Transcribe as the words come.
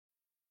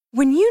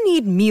When you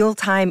need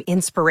mealtime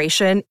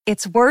inspiration,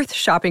 it's worth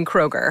shopping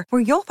Kroger,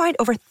 where you'll find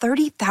over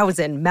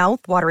 30,000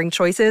 mouth-watering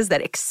choices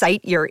that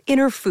excite your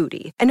inner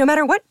foodie. And no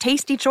matter what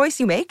tasty choice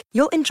you make,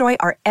 you'll enjoy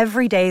our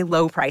everyday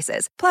low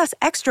prices, plus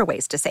extra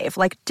ways to save,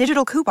 like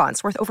digital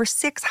coupons worth over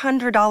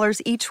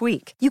 $600 each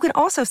week. You can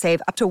also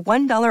save up to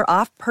 $1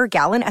 off per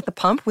gallon at the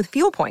pump with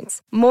fuel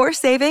points. More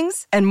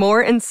savings and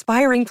more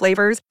inspiring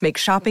flavors make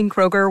shopping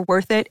Kroger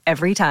worth it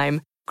every time.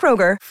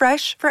 Kroger,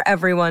 fresh for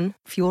everyone.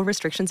 Fuel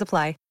restrictions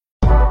apply.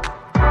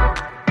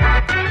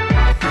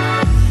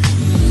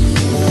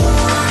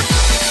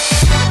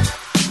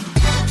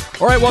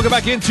 All right, welcome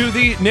back into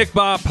the Nick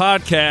Bob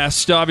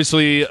podcast.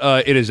 Obviously,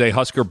 it is a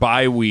Husker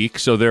bye week,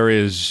 so there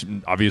is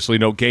obviously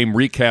no game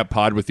recap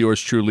pod with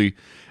yours truly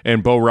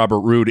and Bo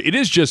Robert Roode. It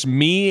is just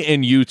me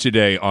and you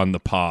today on the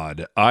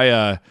pod.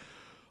 I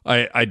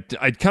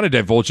kind of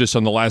divulged this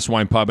on the last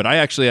wine pod, but I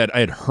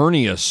had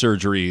hernia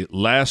surgery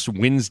last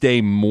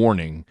Wednesday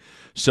morning.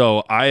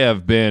 So I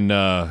have been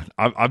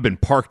I've been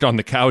parked on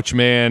the couch,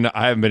 man.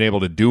 I haven't been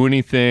able to do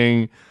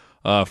anything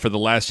for the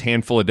last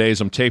handful of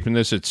days. I'm taping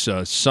this. It's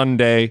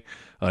Sunday,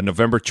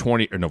 September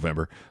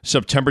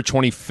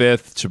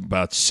 25th. It's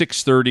about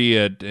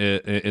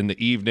 6:30 in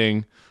the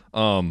evening.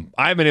 I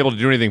haven't been able to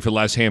do anything for the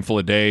last handful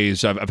of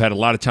days. I've had a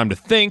lot of time to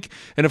think,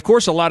 and of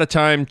course, a lot of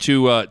time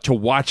to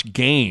watch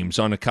games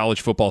on a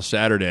college football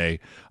Saturday.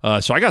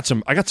 So I got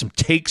some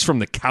takes from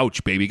the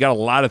couch, baby. Got a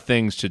lot of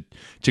things to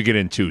get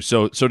into.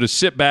 So to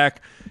sit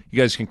back, you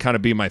guys can kind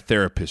of be my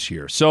therapist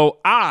here. So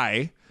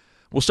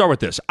we'll start with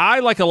this. I,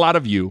 like a lot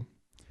of you,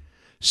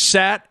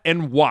 sat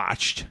and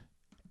watched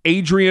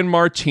Adrian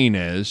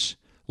Martinez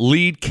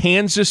lead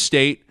Kansas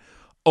State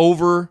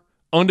over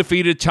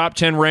undefeated top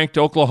 10 ranked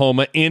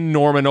Oklahoma in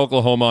Norman,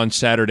 Oklahoma on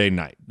Saturday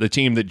night, the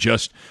team that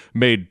just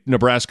made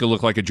Nebraska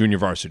look like a junior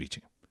varsity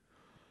team.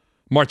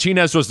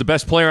 Martinez was the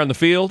best player on the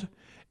field,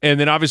 and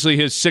then obviously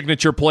his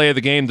signature play of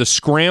the game, the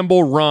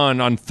scramble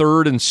run on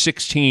 3rd and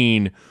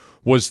 16,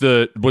 was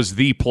the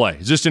play.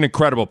 It's just an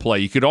incredible play.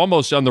 You could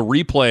almost, on the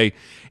replay,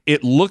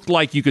 it looked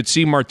like you could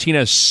see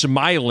Martinez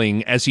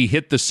smiling as he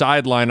hit the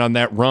sideline on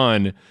that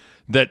run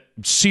that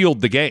sealed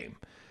the game.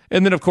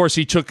 And then, of course,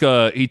 he took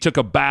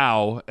a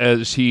bow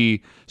as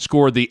he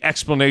scored the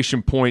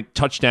explanation point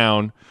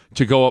touchdown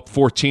to go up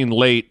 14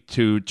 late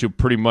to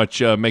pretty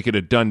much make it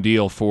a done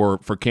deal for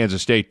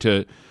Kansas State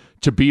to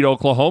beat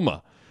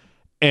Oklahoma.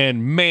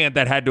 And, man,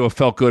 that had to have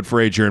felt good for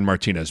Adrian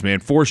Martinez,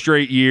 man. 4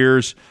 straight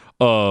years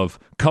of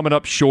coming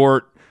up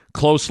short,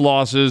 close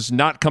losses,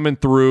 not coming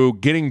through,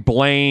 getting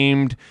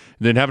blamed,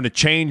 then having to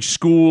change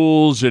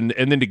schools, and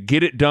then to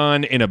get it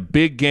done in a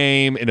big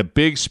game, in a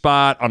big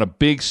spot, on a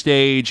big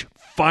stage,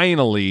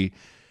 finally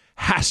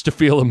has to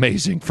feel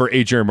amazing for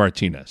Adrian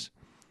Martinez.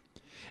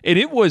 And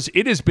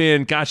it's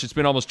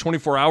been almost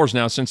 24 hours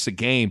now since the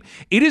game.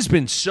 It has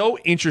been so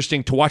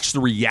interesting to watch the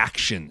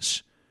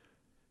reactions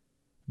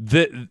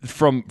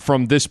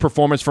from this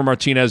performance from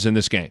Martinez in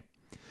this game.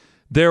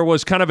 There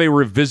was kind of a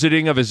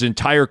revisiting of his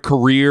entire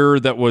career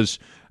that was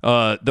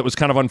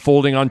kind of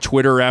unfolding on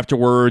Twitter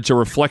afterwards, a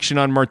reflection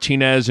on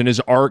Martinez and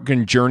his arc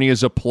and journey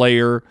as a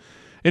player.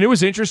 And it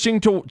was interesting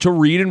to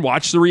read and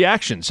watch the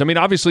reactions. I mean,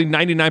 obviously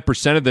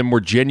 99% of them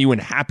were genuine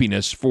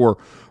happiness for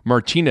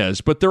Martinez,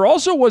 but there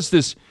also was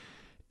this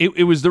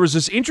there was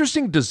this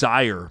interesting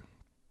desire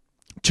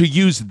to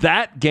use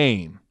that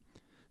game,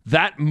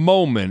 that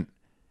moment,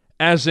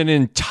 as an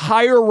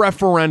entire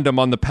referendum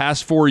on the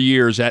past 4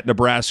 years at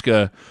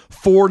Nebraska,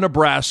 for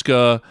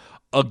Nebraska,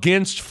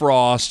 against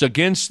Frost,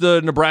 against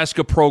the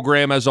Nebraska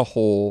program as a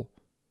whole.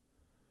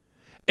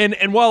 And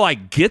while I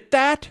get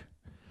that,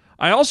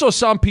 I also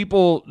saw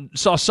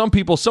some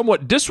people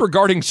somewhat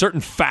disregarding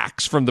certain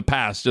facts from the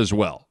past as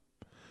well.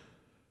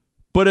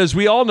 But as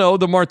we all know,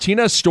 the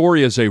Martinez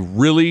story is a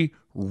really,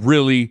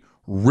 really,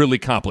 really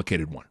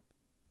complicated one.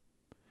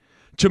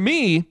 To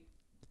me,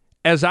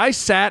 as I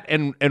sat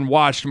and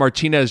watched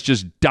Martinez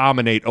just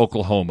dominate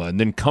Oklahoma and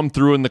then come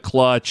through in the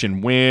clutch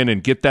and win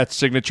and get that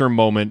signature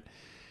moment,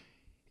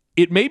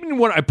 it made me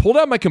want. I pulled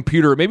out my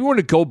computer. It made me want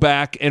to go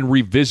back and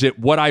revisit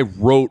what I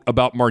wrote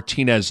about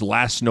Martinez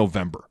last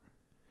November.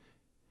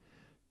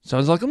 So I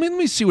was like, let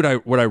me see what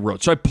I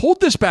wrote. So I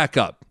pulled this back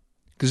up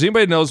because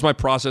anybody knows my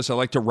process. I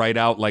like to write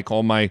out like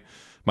all my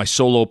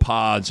solo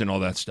pods and all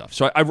that stuff.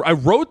 So I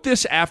wrote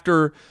this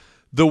after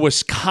the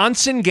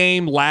Wisconsin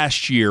game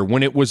last year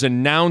when it was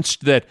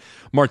announced that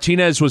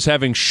Martinez was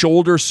having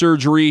shoulder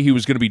surgery. He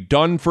was going to be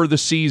done for the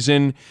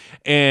season.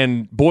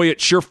 And boy, it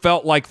sure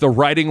felt like the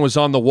writing was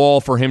on the wall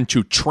for him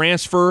to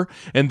transfer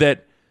and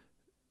that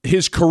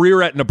his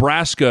career at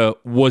Nebraska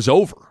was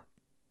over.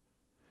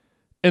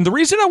 And the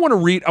reason I want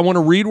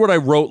to read what I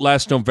wrote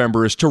last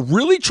November is to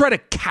really try to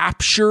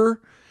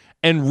capture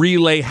and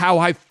relay how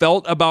I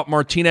felt about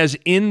Martinez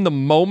in the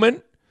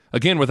moment.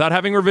 Again, without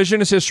having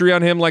revisionist history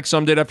on him like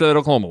some did after that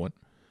Oklahoma one.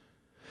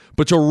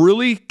 But to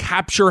really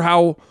capture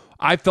how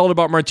I felt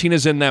about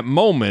Martinez in that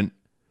moment,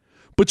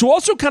 but to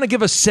also kind of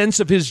give a sense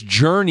of his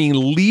journey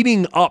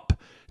leading up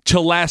to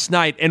last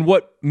night and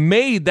what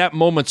made that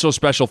moment so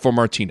special for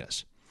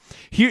Martinez.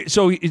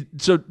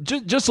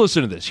 Just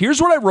listen to this.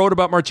 Here's what I wrote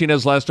about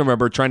Martinez last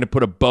November, trying to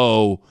put a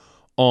bow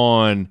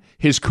on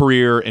his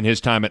career and his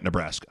time at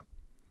Nebraska.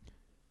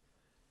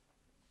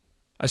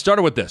 I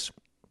started with this.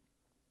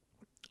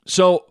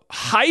 So,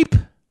 hype,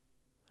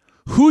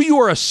 who you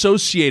are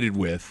associated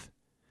with,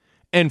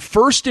 and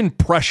first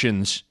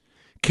impressions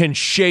can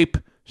shape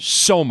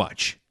so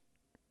much.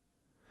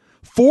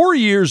 4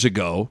 years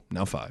ago,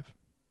 now 5,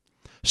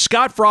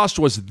 Scott Frost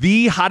was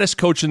the hottest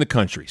coach in the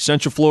country.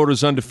 Central Florida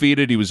was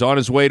undefeated. He was on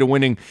his way to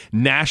winning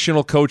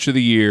National Coach of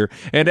the Year.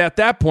 And at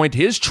that point,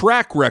 his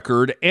track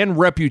record and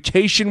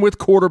reputation with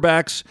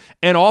quarterbacks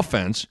and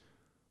offense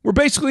were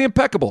basically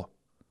impeccable.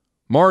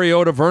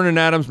 Mariota, Vernon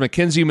Adams,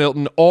 Mackenzie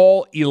Milton,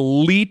 all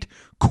elite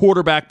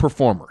quarterback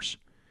performers.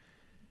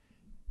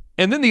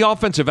 And then the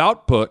offensive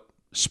output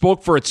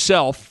spoke for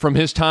itself from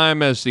his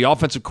time as the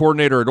offensive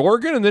coordinator at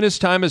Oregon and then his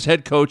time as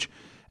head coach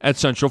at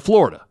Central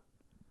Florida.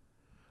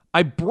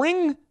 I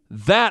bring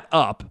that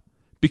up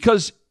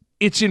because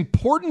it's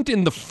important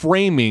in the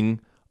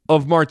framing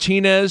of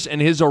Martinez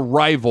and his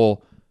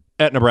arrival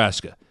at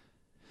Nebraska.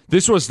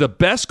 This was the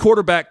best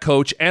quarterback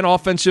coach and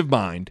offensive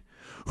mind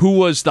who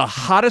was the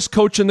hottest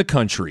coach in the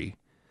country.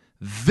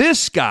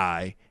 This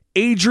guy,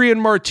 Adrian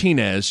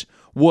Martinez,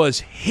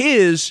 was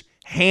his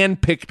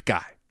hand-picked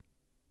guy.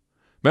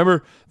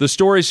 Remember the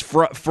stories,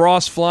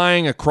 Frost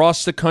flying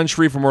across the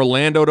country from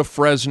Orlando to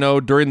Fresno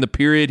during the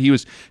period he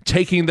was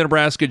taking the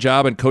Nebraska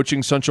job and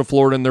coaching Central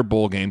Florida in their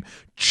bowl game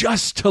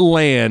just to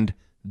land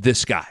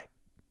this guy.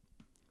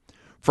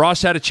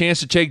 Frost had a chance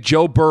to take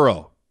Joe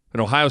Burrow, an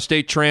Ohio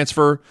State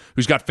transfer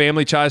who's got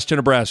family ties to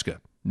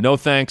Nebraska. No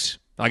thanks.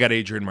 I got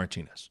Adrian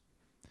Martinez.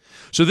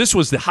 So this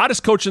was the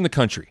hottest coach in the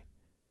country.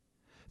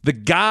 The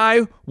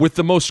guy with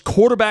the most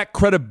quarterback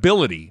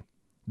credibility.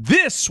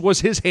 This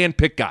was his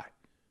handpicked guy.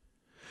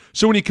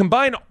 So when you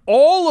combine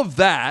all of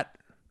that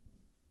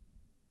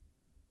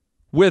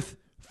with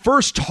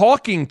first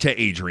talking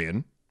to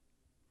Adrian,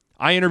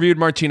 I interviewed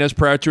Martinez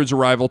prior to his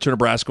arrival to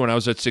Nebraska when I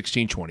was at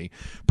 1620.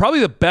 Probably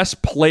the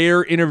best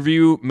player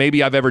interview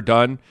maybe I've ever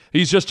done.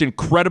 He's just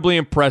incredibly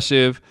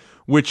impressive,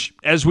 which,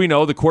 as we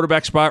know, the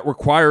quarterback spot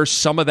requires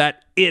some of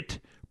that it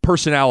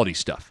personality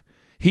stuff.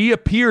 He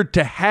appeared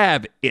to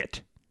have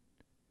it.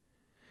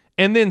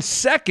 And then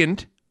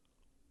second,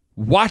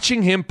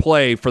 watching him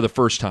play for the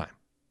first time.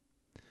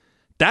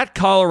 That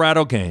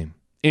Colorado game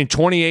in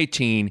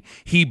 2018,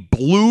 he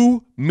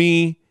blew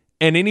me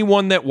and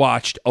anyone that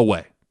watched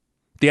away.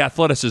 The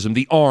athleticism,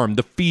 the arm,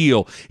 the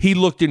feel. He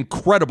looked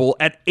incredible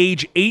at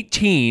age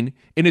 18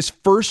 in his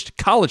first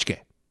college game.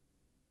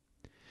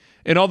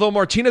 And although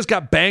Martinez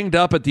got banged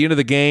up at the end of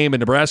the game and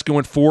Nebraska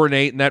went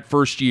 4-8 in that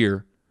first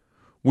year,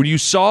 when you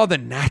saw the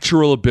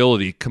natural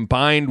ability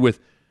combined with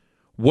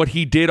what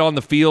he did on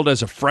the field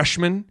as a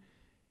freshman,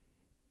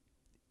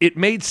 it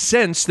made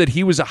sense that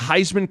he was a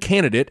Heisman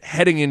candidate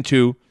heading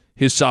into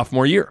his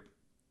sophomore year,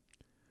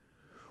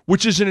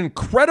 which is an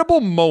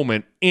incredible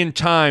moment in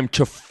time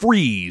to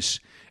freeze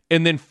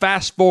and then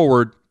fast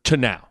forward to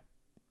now.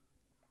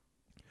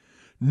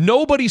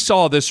 Nobody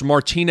saw this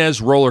Martinez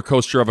roller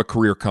coaster of a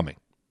career coming.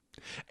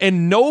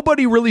 And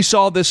nobody really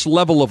saw this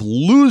level of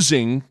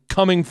losing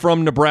coming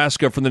from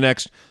Nebraska for the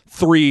next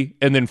 3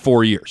 and then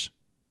 4 years.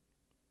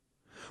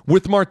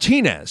 With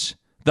Martinez,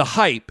 the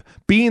hype,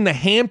 being the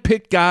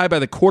hand-picked guy by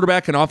the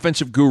quarterback and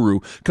offensive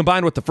guru,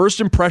 combined with the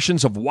first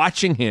impressions of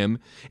watching him,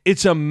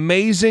 it's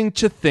amazing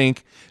to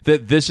think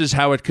that this is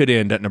how it could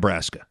end at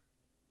Nebraska.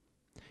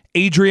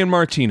 Adrian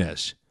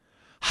Martinez,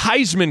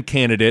 Heisman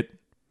candidate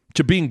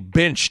to being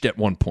benched at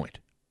one point.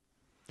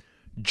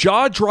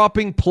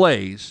 Jaw-dropping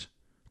plays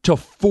to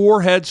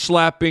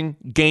forehead-slapping,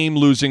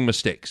 game-losing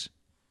mistakes.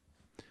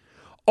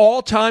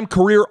 All-time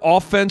career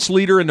offense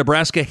leader in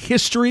Nebraska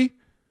history,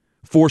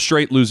 4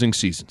 straight losing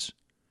seasons.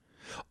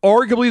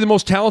 Arguably the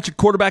most talented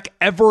quarterback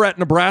ever at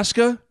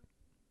Nebraska,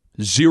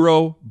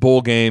 0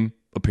 bowl game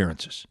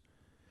appearances.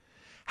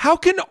 How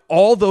can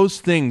all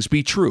those things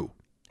be true?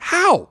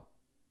 How?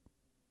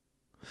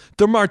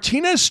 The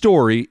Martinez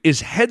story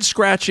is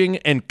head-scratching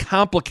and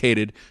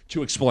complicated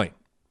to explain.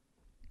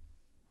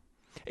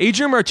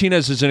 Adrian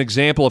Martinez is an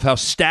example of how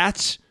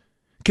stats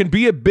can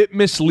be a bit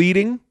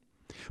misleading,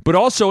 but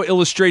also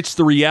illustrates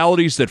the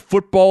realities that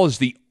football is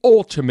the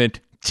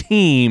ultimate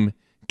team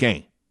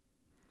game.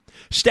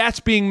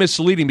 Stats being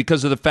misleading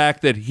because of the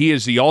fact that he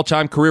is the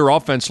all-time career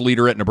offense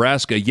leader at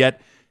Nebraska, yet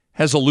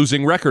has a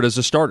losing record as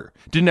a starter.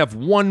 Didn't have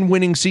 1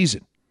 winning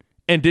season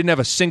and didn't have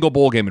a single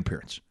bowl game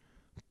appearance.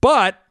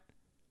 But,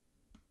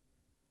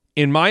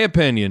 in my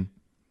opinion,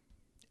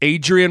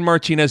 Adrian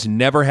Martinez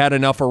never had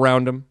enough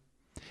around him.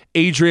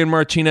 Adrian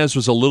Martinez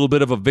was a little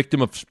bit of a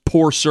victim of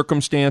poor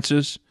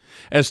circumstances.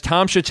 As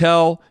Tom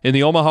Chattel in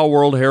the Omaha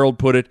World Herald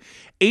put it,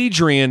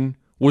 Adrian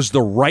was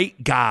the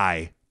right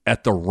guy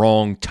at the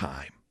wrong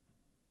time.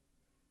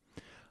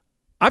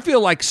 I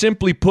feel like,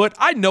 simply put,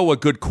 I know a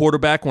good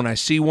quarterback when I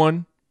see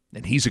one,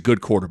 and he's a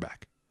good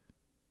quarterback.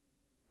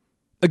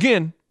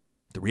 Again,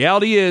 the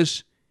reality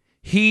is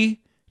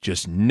he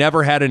just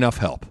never had enough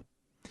help.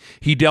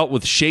 He dealt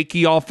with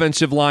shaky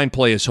offensive line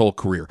play his whole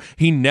career.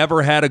 He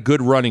never had a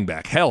good running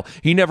back. Hell,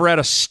 he never had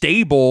a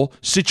stable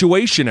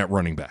situation at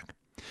running back.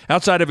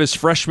 Outside of his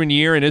freshman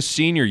year and his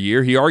senior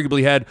year, he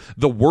arguably had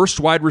the worst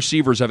wide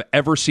receivers I've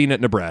ever seen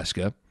at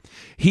Nebraska.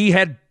 He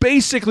had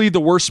basically the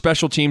worst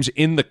special teams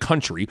in the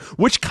country,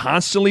 which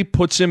constantly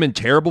puts him in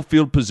terrible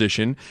field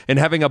position, and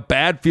having a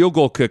bad field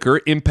goal kicker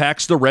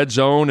impacts the red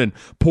zone, and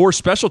poor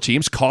special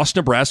teams cost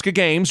Nebraska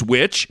games,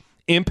 which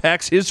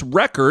impacts his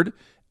record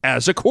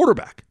as a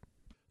quarterback.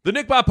 The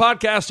Nick Bob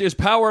Podcast is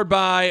powered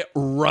by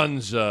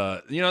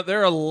Runza. You know, there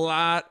are a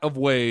lot of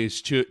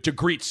ways to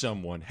greet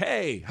someone.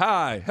 Hey,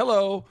 hi,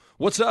 hello,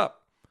 what's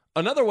up?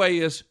 Another way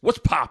is, what's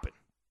poppin'?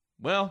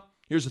 Well,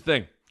 here's the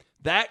thing.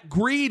 That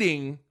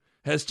greeting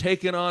has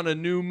taken on a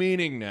new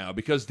meaning now,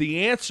 because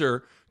the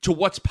answer to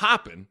what's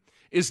poppin'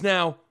 is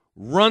now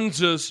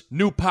Runza's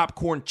new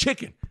popcorn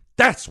chicken.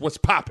 That's what's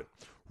poppin'.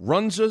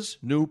 Runza's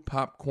new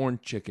popcorn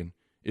chicken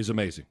is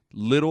amazing.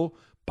 Little,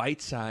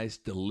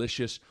 bite-sized,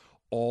 delicious,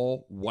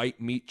 all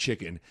white meat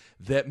chicken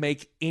that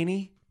make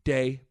any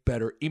day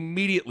better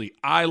immediately.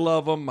 I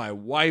love them. My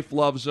wife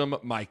loves them.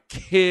 My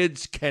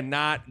kids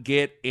cannot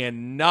get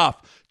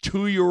enough.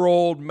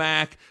 2-year-old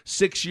Mac,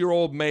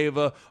 6-year-old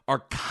Mava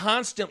are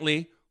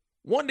constantly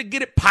wanting to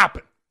get it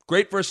popping.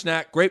 Great for a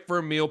snack, great for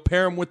a meal.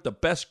 Pair them with the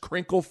best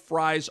crinkle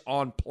fries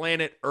on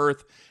planet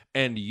Earth,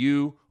 and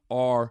you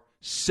are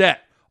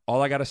set.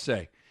 All I got to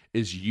say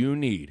is you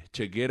need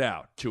to get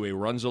out to a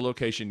Runza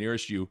location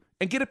nearest you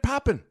and get it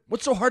popping.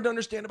 What's so hard to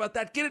understand about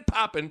that? Get it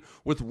popping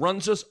with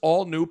Runza's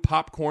all-new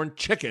popcorn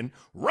chicken.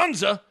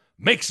 Runza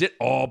makes it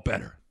all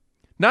better.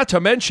 Not to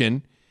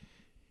mention,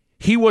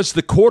 he was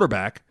the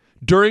quarterback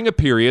during a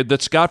period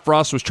that Scott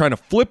Frost was trying to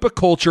flip a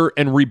culture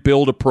and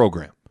rebuild a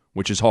program,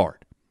 which is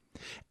hard.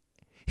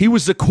 He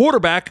was the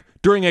quarterback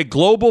during a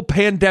global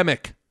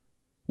pandemic,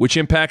 which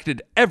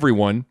impacted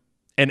everyone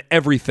and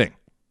everything.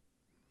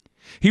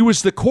 He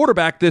was the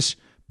quarterback this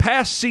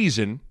past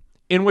season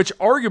in which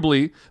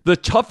arguably the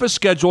toughest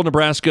schedule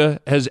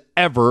Nebraska has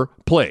ever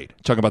played.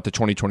 Talking about the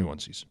 2021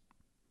 season.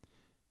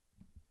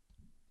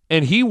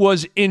 And he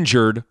was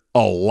injured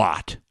a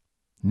lot.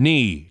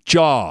 Knee,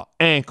 jaw,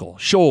 ankle,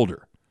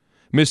 shoulder.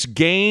 Missed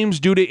games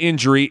due to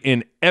injury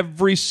in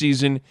every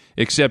season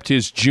except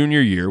his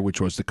junior year,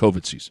 which was the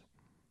COVID season.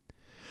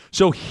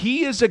 So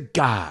he is a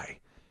guy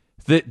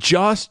that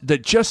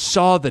just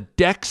saw the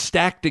deck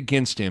stacked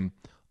against him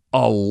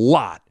a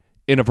lot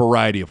in a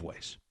variety of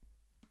ways.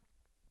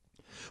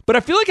 But I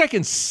feel like I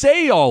can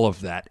say all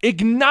of that,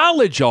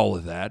 acknowledge all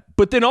of that,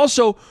 but then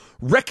also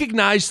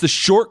recognize the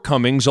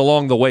shortcomings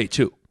along the way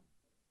too.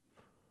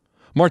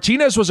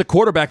 Martinez was a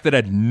quarterback that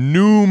had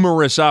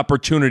numerous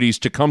opportunities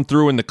to come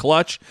through in the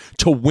clutch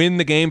to win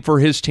the game for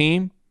his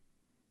team,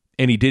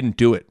 and he didn't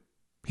do it.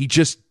 He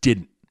just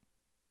didn't.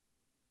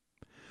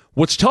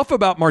 What's tough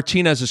about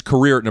Martinez's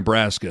career at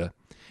Nebraska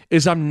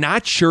is I'm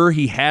not sure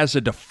he has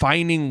a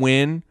defining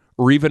win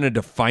or even a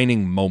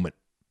defining moment.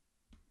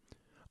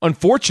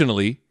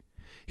 Unfortunately,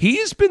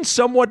 he's been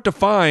somewhat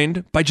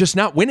defined by just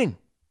not winning.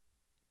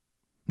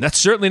 That's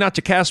certainly not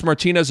to cast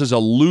Martinez as a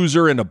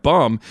loser and a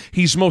bum.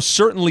 He's most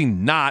certainly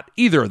not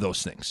either of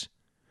those things.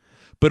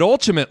 But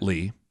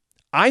ultimately,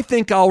 I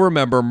think I'll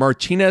remember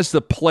Martinez,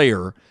 the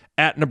player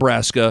at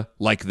Nebraska,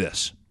 like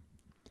this.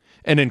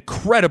 An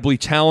incredibly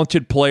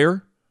talented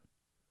player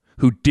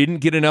who didn't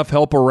get enough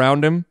help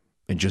around him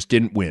and just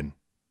didn't win.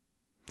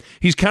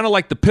 He's kind of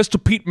like the Pistol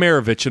Pete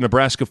Maravich in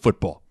Nebraska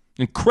football.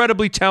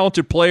 Incredibly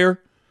talented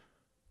player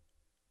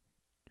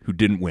who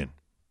didn't win.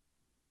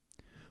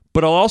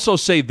 But I'll also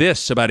say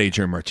this about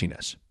Adrian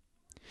Martinez.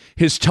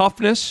 His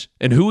toughness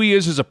and who he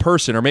is as a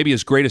person are maybe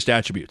his greatest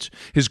attributes.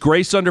 His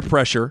grace under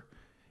pressure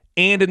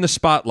and in the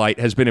spotlight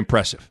has been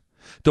impressive.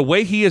 The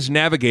way he has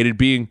navigated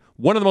being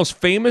one of the most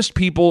famous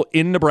people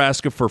in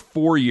Nebraska for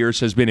 4 years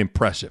has been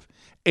impressive.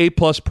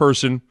 A-plus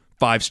person,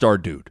 5-star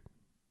dude.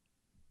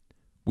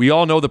 We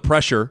all know the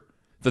pressure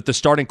that the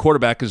starting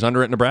quarterback is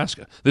under at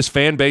Nebraska. This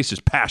fan base is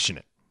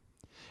passionate.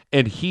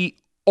 And he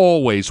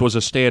always was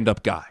a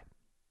stand-up guy.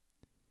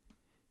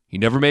 He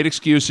never made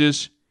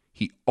excuses.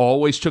 He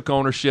always took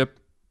ownership.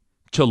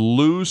 To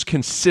lose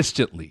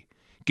consistently,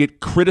 get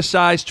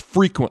criticized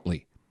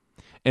frequently,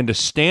 and to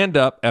stand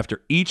up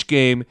after each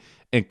game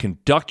and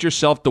conduct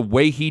yourself the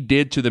way he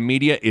did to the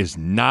media is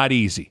not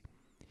easy.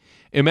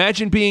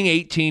 Imagine being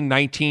 18,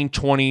 19,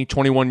 20,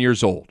 21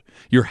 years old.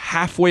 You're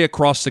halfway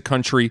across the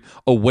country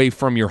away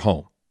from your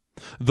home.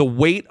 The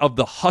weight of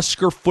the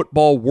Husker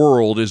football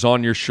world is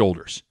on your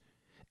shoulders,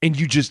 and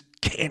you just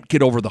can't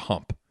get over the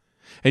hump.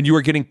 And you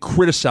are getting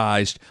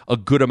criticized a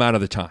good amount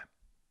of the time.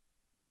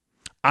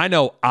 I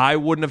know I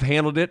wouldn't have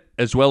handled it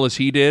as well as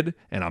he did,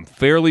 and I'm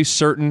fairly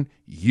certain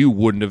you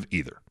wouldn't have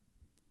either.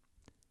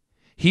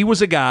 He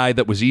was a guy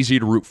that was easy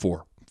to root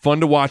for, fun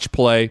to watch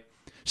play,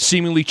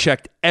 seemingly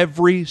checked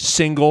every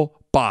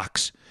single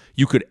box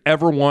you could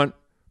ever want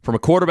from a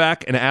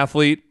quarterback, an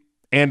athlete,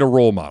 and a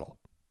role model,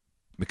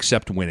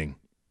 except winning.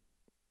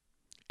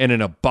 And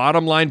in a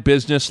bottom-line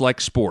business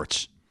like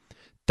sports,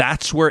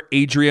 that's where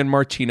Adrian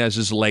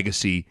Martinez's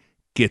legacy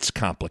gets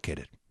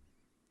complicated.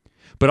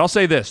 But I'll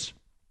say this.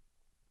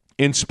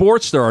 In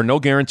sports, there are no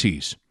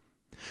guarantees.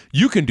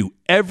 You can do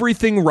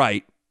everything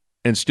right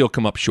and still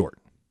come up short.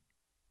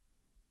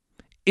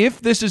 If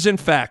this is in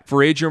fact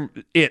for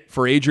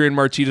Adrian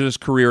Martinez's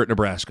career at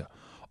Nebraska,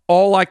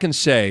 all I can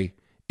say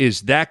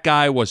is that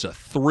guy was a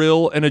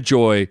thrill and a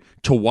joy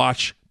to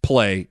watch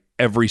play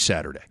every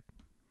Saturday.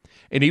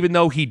 And even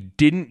though he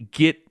didn't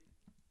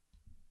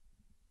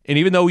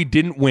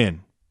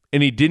win,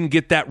 and he didn't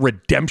get that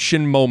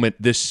redemption moment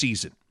this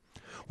season,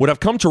 what I've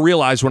come to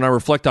realize when I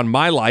reflect on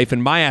my life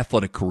and my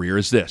athletic career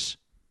is this.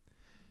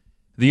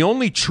 The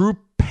only true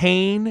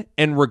pain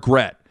and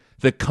regret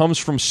that comes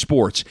from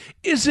sports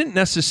isn't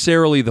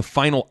necessarily the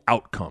final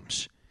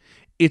outcomes.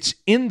 It's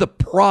in the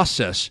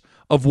process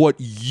of what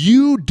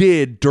you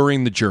did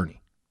during the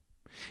journey.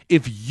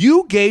 If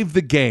you gave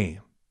the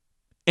game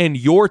and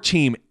your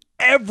team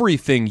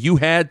everything you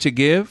had to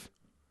give,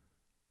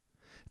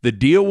 the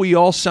deal we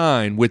all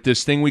sign with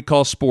this thing we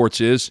call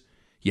sports is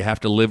you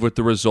have to live with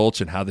the results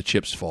and how the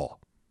chips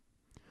fall.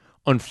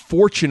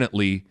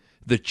 Unfortunately,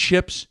 the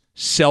chips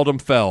seldom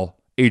fell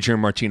Adrian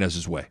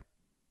Martinez's way.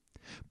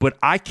 But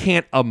I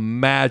can't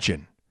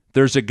imagine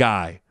there's a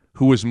guy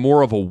who was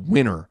more of a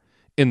winner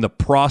in the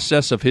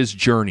process of his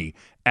journey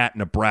at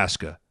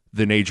Nebraska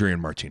than Adrian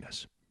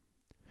Martinez.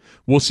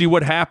 We'll see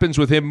what happens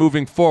with him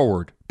moving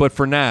forward, but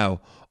for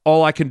now,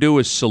 all I can do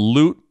is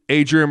salute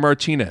Adrian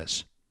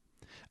Martinez,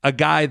 a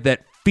guy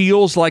that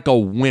feels like a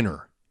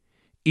winner,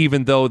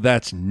 even though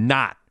that's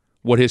not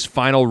what his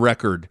final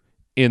record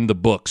in the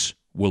books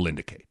will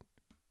indicate.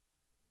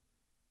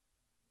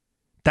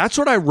 That's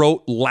what I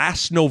wrote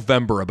last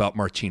November about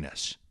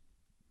Martinez.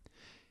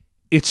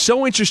 It's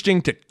so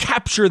interesting to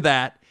capture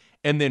that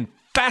and then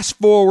fast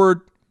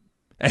forward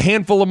a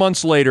handful of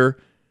months later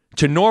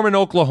to Norman,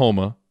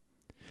 Oklahoma,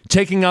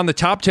 taking on the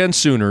top 10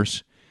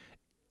 Sooners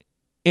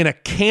in a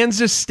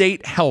Kansas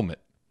State helmet.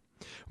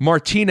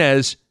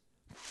 Martinez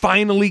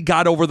finally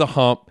got over the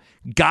hump,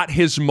 got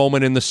his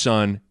moment in the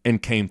sun,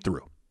 and came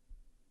through.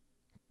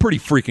 Pretty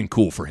freaking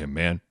cool for him,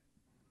 man.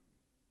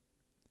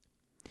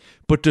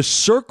 But to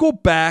circle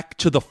back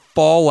to the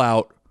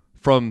fallout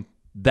from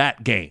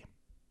that game,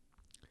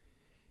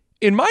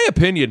 in my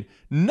opinion,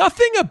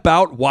 nothing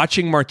about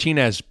watching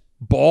Martinez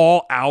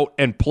ball out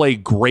and play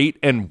great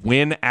and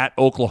win at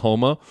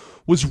Oklahoma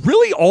was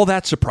really all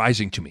that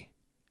surprising to me.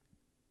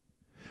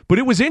 But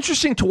it was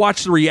interesting to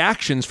watch the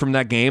reactions from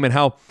that game and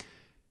how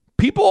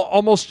people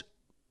almost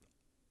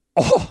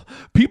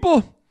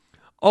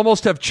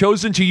have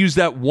chosen to use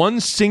that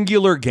one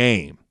singular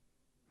game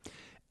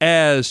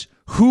as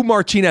who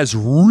Martinez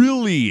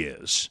really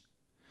is.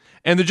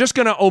 And they're just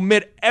going to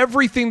omit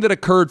everything that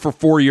occurred for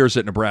 4 years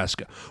at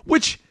Nebraska,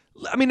 which,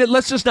 I mean,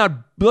 let's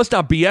not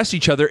BS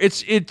each other.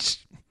 It's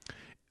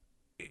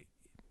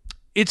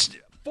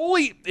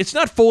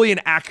not fully an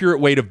accurate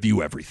way to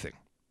view everything,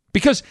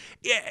 because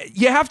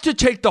you have to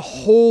take the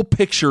whole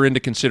picture into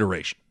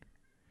consideration.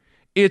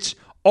 It's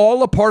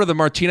all a part of the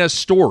Martinez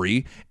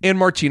story and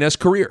Martinez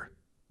career.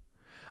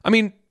 I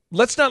mean,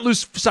 let's not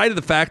lose sight of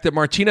the fact that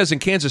Martinez in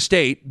Kansas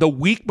State the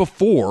week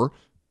before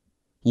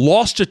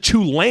lost to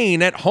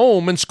Tulane at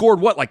home and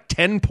scored like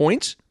 10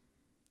 points.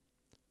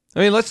 I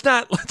mean, let's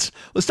not let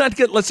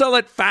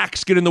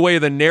facts get in the way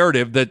of the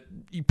narrative that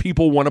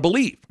people want to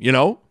believe, you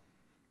know?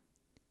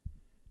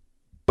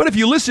 But if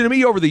you listen to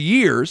me over the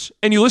years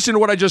and you listen to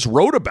what I just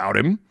wrote about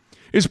him,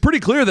 it's pretty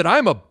clear that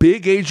I'm a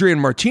big Adrian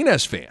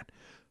Martinez fan.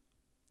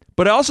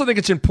 But I also think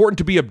it's important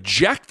to be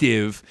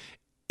objective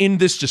in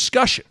this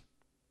discussion.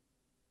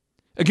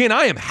 Again,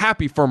 I am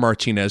happy for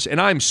Martinez,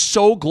 and I'm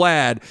so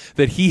glad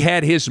that he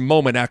had his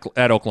moment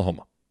at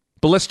Oklahoma.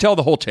 But let's tell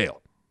the whole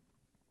tale,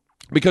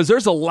 because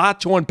there's a lot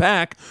to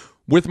unpack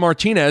with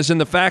Martinez and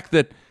the fact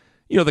that,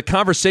 you know, the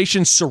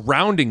conversation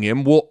surrounding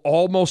him will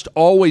almost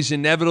always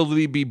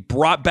inevitably be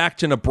brought back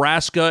to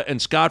Nebraska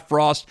and Scott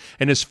Frost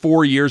and his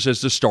 4 years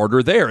as the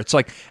starter there. It's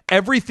like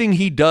everything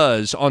he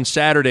does on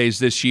Saturdays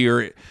this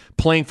year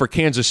playing for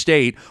Kansas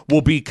State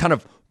will be kind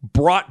of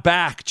brought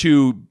back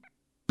to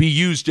be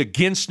used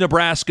against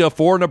Nebraska,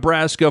 for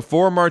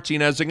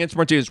Martinez, against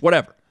Martinez,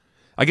 whatever.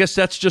 I guess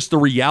that's just the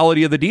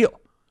reality of the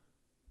deal.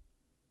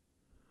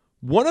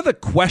 One of the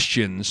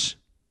questions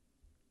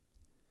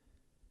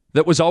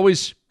that was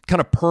always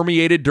kind of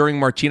permeated during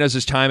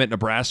Martinez's time at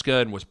Nebraska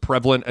and was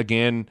prevalent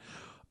again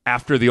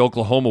after the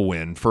Oklahoma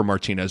win for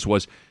Martinez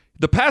was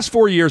the past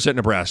 4 years at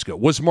Nebraska.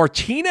 Was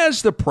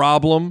Martinez the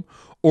problem,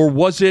 or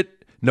was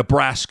it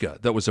Nebraska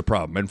that was a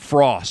problem, and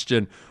Frost,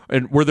 and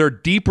were there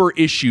deeper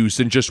issues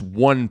than just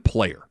one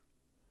player?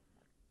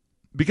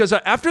 Because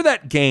after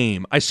that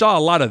game, I saw a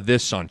lot of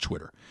this on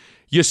Twitter.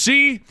 You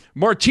see,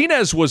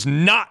 Martinez was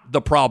not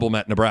the problem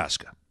at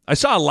Nebraska. I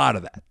saw a lot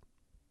of that.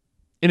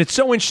 And it's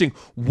so interesting.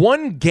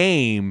 One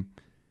game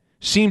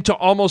seemed to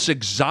almost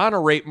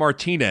exonerate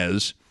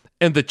Martinez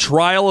and the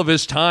trial of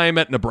his time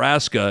at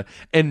Nebraska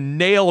and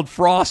nailed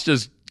Frost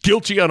as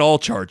guilty on all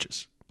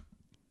charges.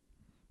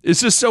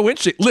 It's just so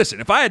interesting. Listen,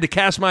 if I had to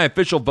cast my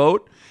official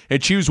vote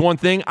and choose one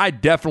thing,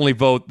 I'd definitely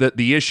vote that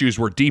the issues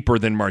were deeper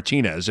than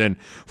Martinez,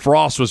 and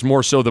Frost was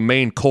more so the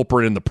main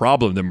culprit in the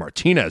problem than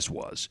Martinez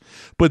was.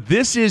 But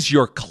this is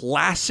your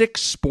classic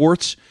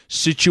sports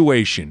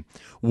situation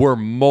where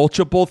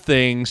multiple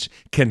things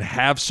can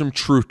have some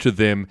truth to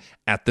them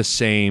at the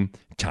same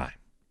time.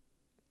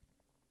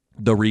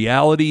 The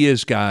reality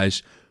is,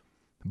 guys,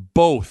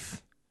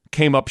 both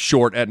came up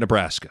short at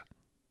Nebraska.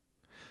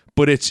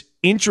 But it's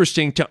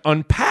interesting to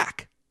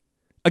unpack.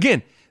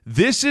 Again,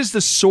 this is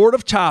the sort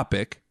of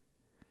topic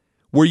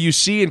where you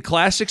see in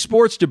classic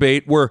sports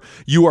debate where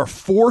you are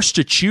forced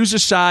to choose a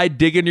side,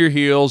 dig into your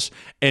heels,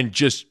 and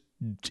just,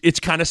 it's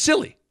kind of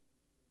silly.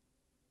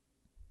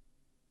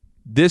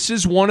 This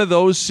is one of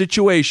those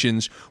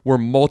situations where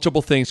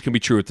multiple things can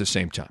be true at the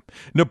same time.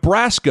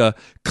 Nebraska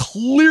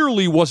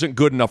clearly wasn't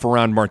good enough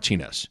around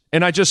Martinez.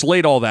 And I just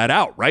laid all that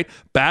out, right?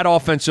 Bad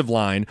offensive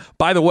line.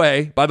 By the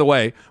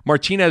way,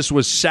 Martinez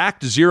was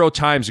sacked 0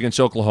 times against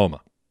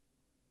Oklahoma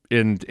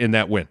in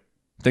that win.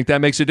 Think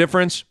that makes a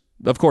difference?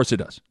 Of course it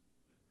does.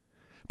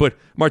 But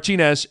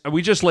Martinez,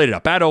 we just laid it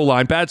out. Bad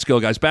O-line, bad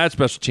skill guys, bad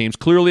special teams,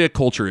 clearly a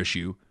culture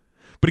issue.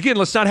 But again,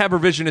 let's not have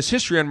revisionist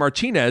history on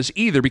Martinez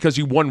either because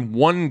he won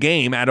one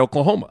game at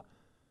Oklahoma.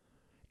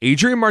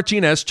 Adrian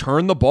Martinez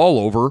turned the ball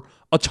over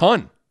a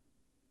ton.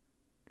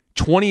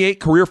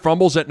 28 career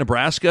fumbles at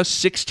Nebraska,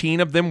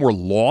 16 of them were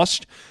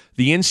lost.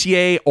 The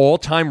NCAA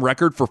all-time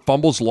record for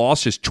fumbles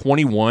lost is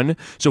 21,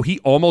 so he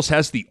almost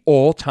has the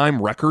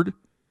all-time record.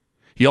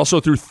 He also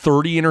threw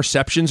 30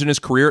 interceptions in his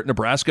career at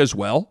Nebraska as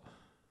well.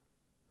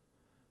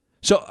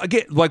 So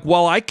again, like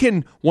while I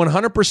can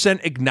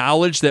 100%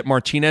 acknowledge that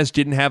Martinez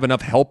didn't have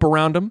enough help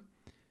around him,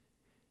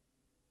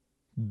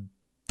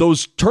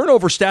 those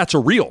turnover stats are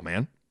real,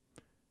 man.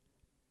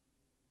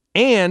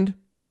 And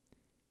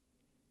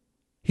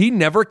he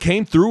never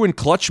came through in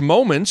clutch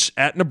moments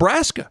at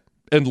Nebraska.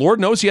 And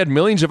Lord knows he had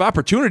millions of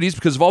opportunities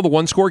because of all the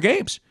one-score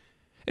games.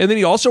 And then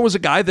he also was a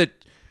guy that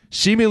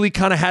seemingly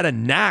kind of had a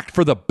knack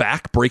for the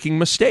back-breaking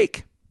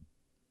mistake.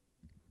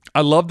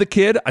 I love the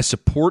kid. I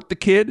support the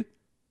kid.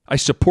 I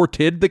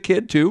supported the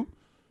kid too.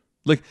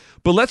 But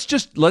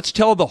let's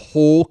tell the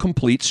whole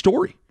complete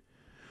story.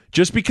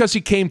 Just because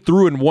he came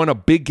through and won a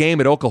big game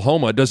at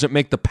Oklahoma doesn't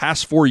make the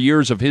past 4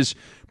 years of his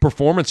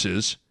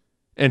performances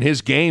and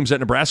his games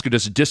at Nebraska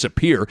just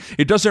disappear.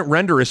 It doesn't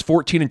render his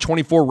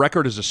 14-24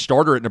 record as a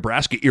starter at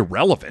Nebraska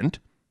irrelevant.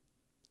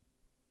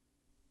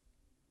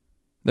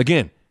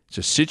 Again, it's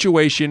a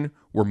situation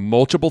where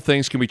multiple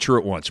things can be true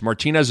at once.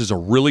 Martinez is a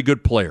really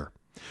good player.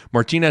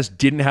 Martinez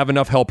didn't have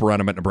enough help around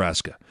him at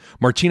Nebraska.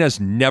 Martinez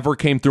never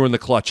came through in the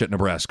clutch at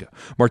Nebraska.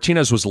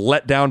 Martinez was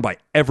let down by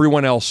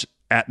everyone else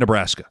at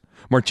Nebraska.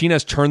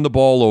 Martinez turned the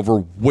ball over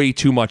way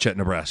too much at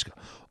Nebraska.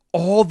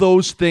 All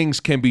those things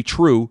can be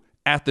true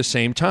at the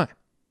same time.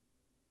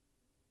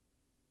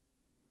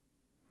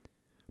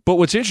 But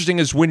what's interesting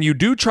is when you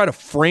do try to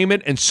frame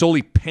it and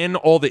solely pin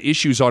all the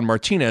issues on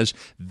Martinez,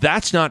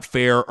 that's not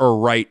fair or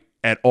right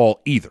at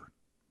all either.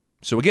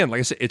 So again, like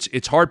I said,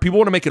 it's hard. People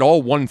want to make it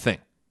all one thing.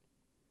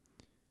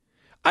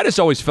 I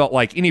just always felt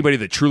like anybody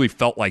that truly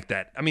felt like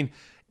that, I mean,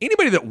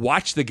 anybody that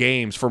watched the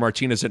games for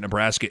Martinez at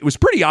Nebraska, it was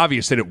pretty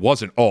obvious that it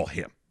wasn't all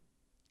him.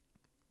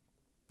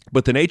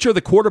 But the nature of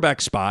the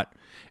quarterback spot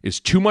is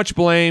too much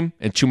blame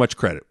and too much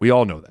credit. We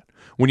all know that.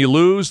 When you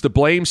lose, the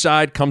blame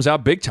side comes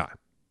out big time.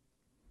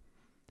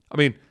 I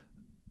mean,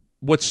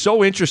 what's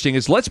so interesting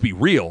is, let's be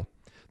real,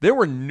 there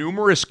were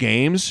numerous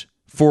games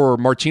for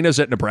Martinez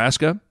at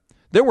Nebraska.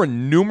 There were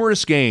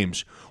numerous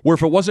games where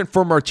if it wasn't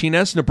for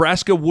Martinez,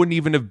 Nebraska wouldn't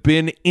even have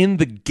been in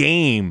the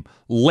game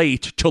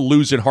late to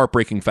lose in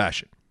heartbreaking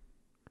fashion.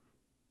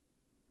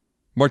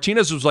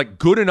 Martinez was like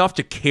good enough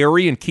to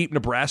carry and keep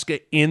Nebraska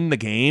in the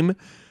game,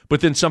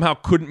 but then somehow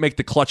couldn't make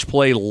the clutch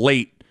play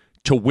late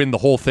to win the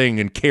whole thing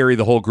and carry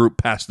the whole group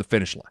past the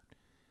finish line.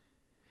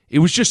 It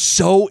was just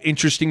so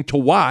interesting to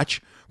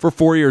watch for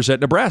 4 years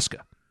at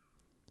Nebraska.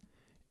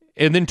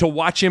 And then to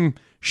watch him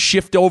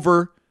shift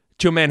over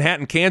to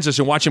Manhattan, Kansas,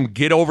 and watch him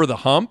get over the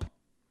hump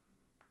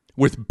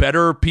with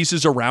better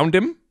pieces around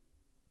him.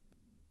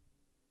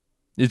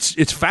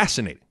 It's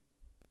fascinating.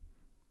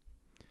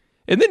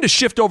 And then to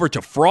shift over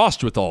to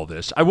Frost with all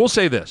this, I will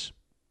say this.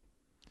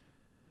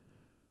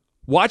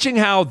 Watching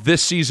how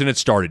this season had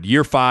started,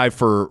 year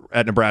 5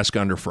 at Nebraska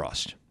under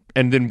Frost,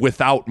 and then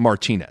without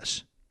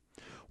Martinez.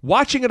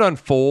 Watching it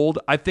unfold,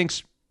 I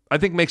think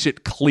makes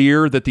it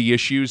clear that the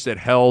issues that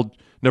held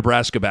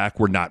Nebraska back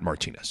were not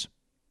Martinez.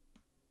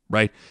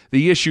 Right?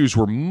 The issues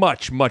were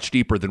much, much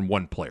deeper than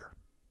one player.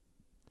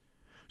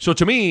 So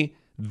to me,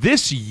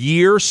 this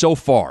year so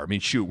far, I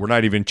mean, shoot, we're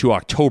not even to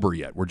October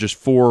yet. We're just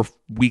 4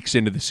 weeks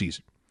into the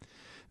season.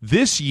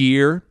 This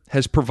year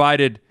has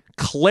provided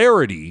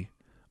clarity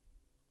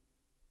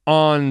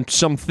on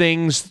some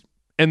things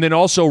and then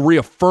also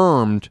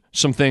reaffirmed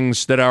some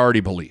things that I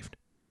already believed.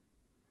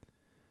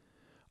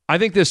 I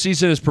think this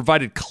season has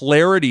provided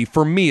clarity,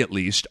 for me at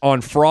least, on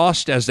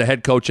Frost as the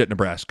head coach at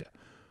Nebraska.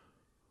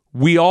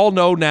 We all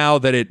know now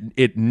that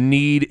it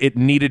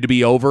needed to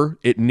be over.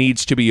 It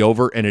needs to be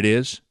over, and it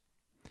is.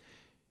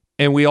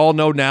 And we all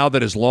know now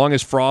that as long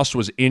as Frost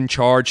was in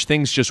charge,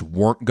 things just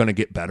weren't going to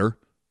get better.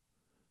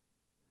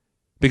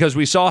 Because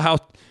we saw how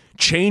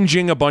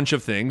changing a bunch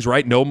of things,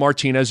 right? No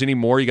Martinez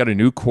anymore. You got a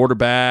new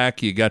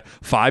quarterback. You got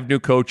 5 new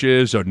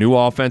coaches, a new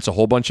offense, a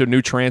whole bunch of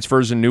new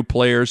transfers and new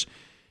players.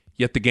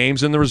 Yet the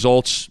games and the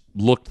results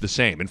looked the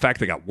same. In fact,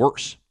 they got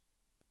worse.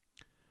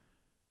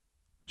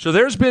 So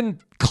there's been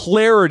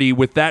clarity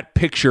with that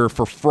picture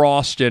for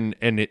Frost and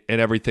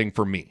everything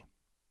for me.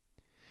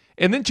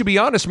 And then, to be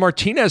honest,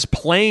 Martinez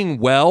playing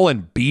well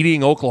and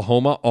beating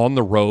Oklahoma on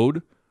the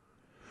road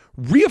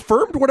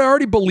reaffirmed what I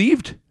already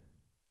believed.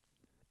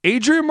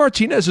 Adrian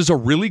Martinez is a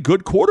really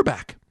good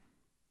quarterback,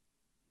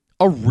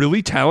 a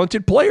really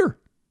talented player.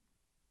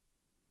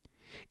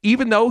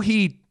 Even though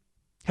he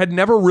had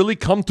never really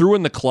come through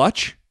in the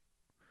clutch,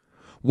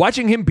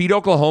 watching him beat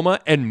Oklahoma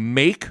and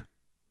make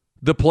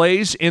the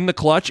plays in the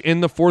clutch in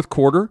the fourth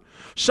quarter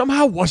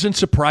somehow wasn't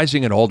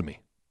surprising at all to me.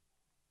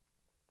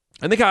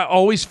 I think I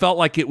always felt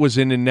like it was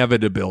an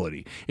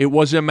inevitability. It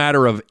wasn't a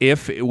matter of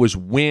if, it was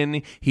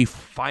when he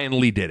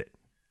finally did it.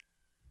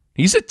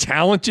 He's a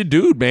talented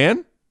dude,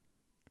 man.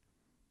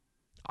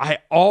 I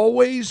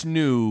always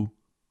knew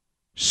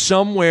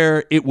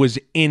somewhere it was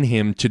in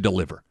him to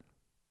deliver.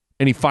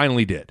 And he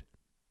finally did.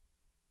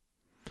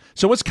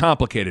 So it's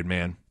complicated,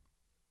 man.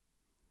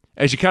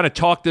 As you kind of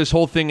talk this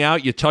whole thing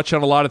out, you touch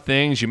on a lot of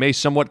things. You may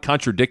somewhat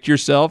contradict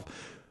yourself.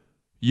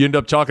 You end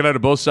up talking out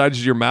of both sides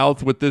of your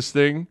mouth with this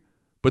thing.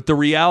 But the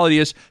reality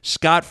is,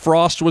 Scott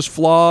Frost was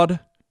flawed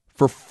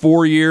for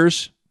 4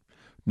 years.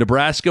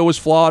 Nebraska was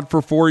flawed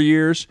for 4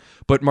 years.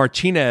 But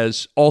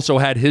Martinez also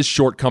had his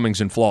shortcomings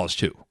and flaws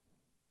too.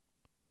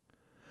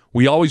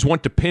 We always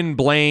want to pin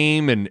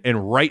blame and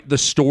write the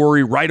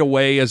story right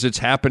away as it's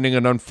happening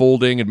and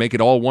unfolding and make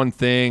it all one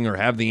thing or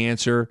have the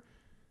answer.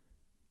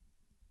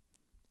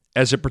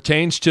 As it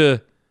pertains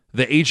to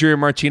the Adrian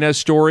Martinez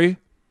story,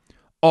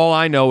 all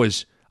I know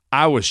is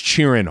I was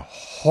cheering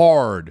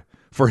hard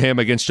for him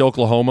against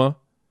Oklahoma,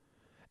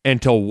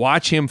 and to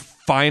watch him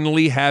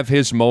finally have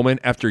his moment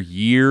after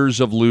years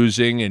of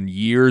losing and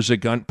years of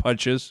gun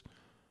punches,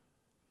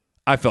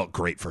 I felt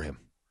great for him.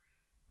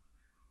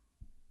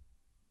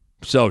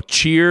 So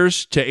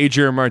cheers to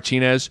Adrian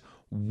Martinez.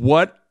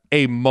 What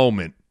a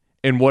moment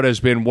in what has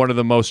been one of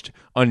the most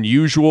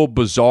unusual,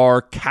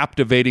 bizarre,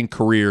 captivating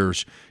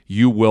careers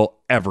you will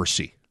ever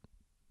see.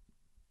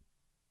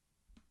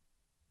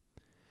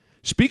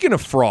 Speaking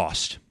of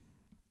Frost,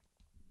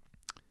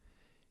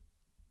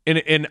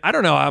 and I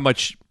don't know how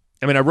much,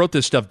 I mean, I wrote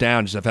this stuff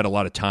down because I've had a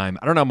lot of time.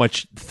 I don't know how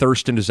much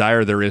thirst and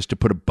desire there is to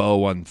put a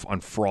bow on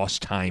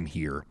Frost time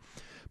here.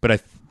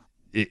 But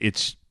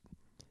it's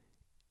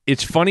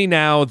funny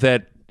now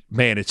that,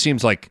 man, it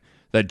seems like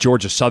that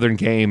Georgia Southern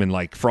game and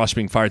like Frost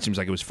being fired seems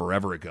like it was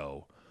forever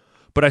ago.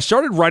 But I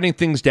started writing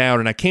things down,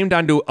 and I came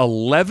down to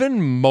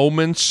 11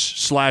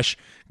 moments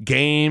 /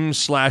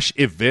 games /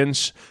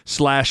 events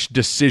 /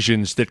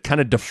 decisions that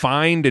kind of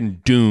defined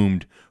and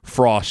doomed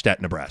Frost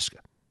at Nebraska.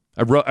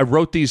 I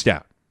wrote these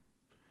down.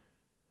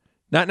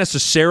 Not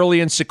necessarily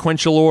in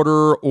sequential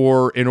order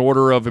or in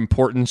order of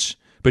importance,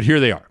 but here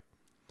they are.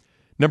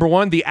 Number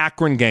 1, the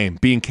Akron game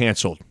being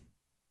canceled.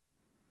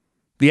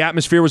 The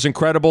atmosphere was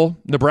incredible.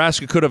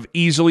 Nebraska could have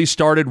easily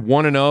started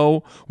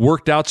 1-0,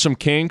 worked out some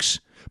kinks,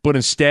 but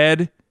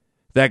instead,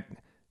 that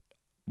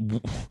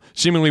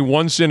seemingly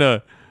once in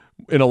a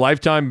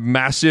lifetime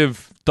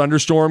massive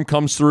thunderstorm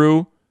comes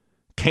through,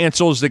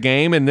 cancels the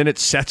game, and then it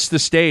sets the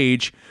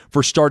stage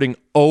for starting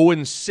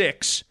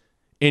 0-6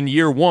 in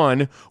year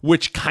 1,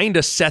 which kind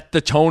of set the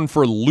tone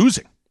for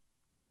losing.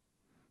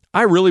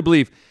 I really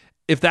believe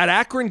if that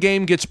Akron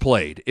game gets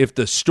played, if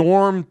the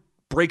storm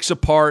breaks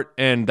apart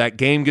and that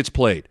game gets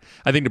played,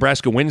 I think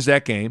Nebraska wins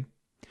that game.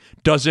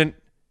 Doesn't,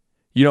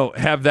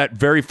 have that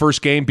very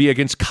first game be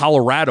against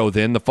Colorado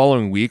then the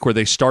following week where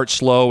they start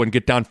slow and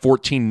get down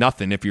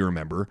 14-0, if you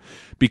remember.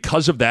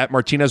 Because of that,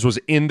 Martinez was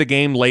in the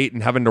game late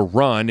and having to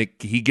run.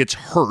 He gets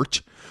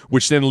hurt,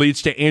 which then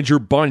leads to Andrew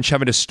Bunch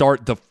having to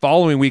start the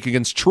following week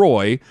against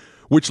Troy,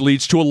 which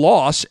leads to a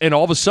loss. And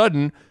all of a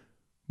sudden,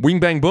 wing,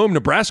 bang, boom,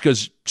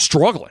 Nebraska's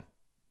struggling.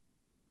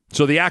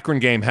 So the Akron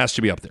game has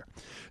to be up there.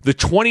 The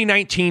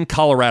 2019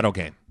 Colorado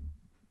game.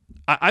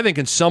 I think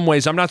in some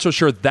ways, I'm not so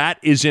sure that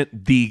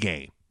isn't the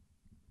game.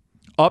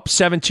 Up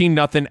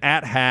 17-0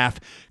 at half,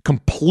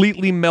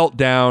 completely melt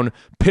down,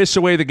 piss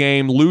away the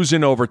game, lose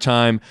in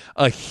overtime,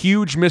 a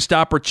huge missed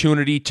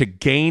opportunity to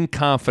gain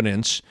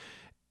confidence.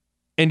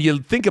 And you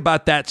think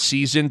about that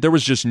season, there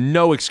was just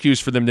no excuse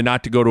for them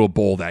not to go to a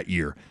bowl that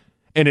year.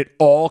 And it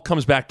all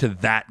comes back to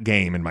that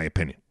game, in my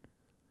opinion.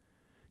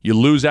 You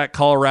lose at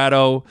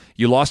Colorado.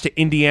 You lost to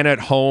Indiana at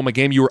home, a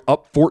game you were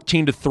up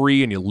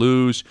 14-3 and you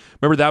lose.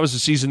 Remember, that was the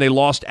season they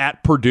lost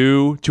at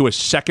Purdue to a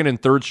second and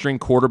third string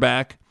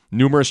quarterback.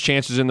 Numerous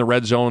chances in the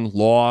red zone,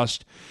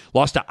 lost.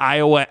 Lost to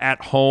Iowa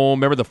at home.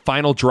 Remember the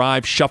final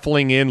drive,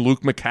 shuffling in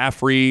Luke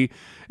McCaffrey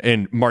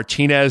and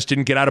Martinez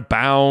didn't get out of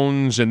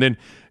bounds, and then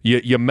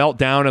you melt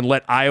down and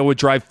let Iowa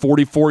drive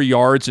 44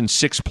 yards in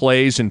 6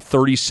 plays in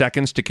 30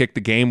 seconds to kick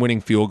the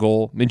game-winning field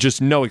goal. I mean,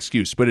 just no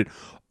excuse. But it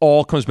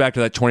all comes back to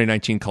that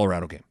 2019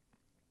 Colorado game.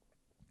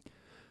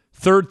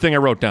 Third thing I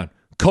wrote down,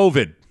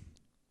 COVID.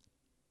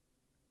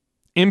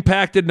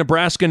 Impacted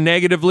Nebraska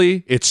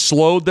negatively. It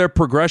slowed their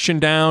progression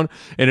down,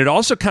 and it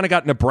also kind of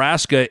got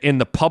Nebraska in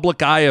the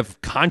public eye of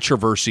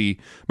controversy.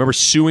 Remember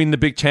suing the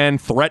Big Ten,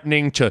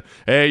 threatening to,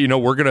 hey,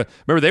 we're going to...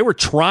 Remember, they were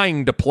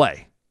trying to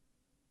play.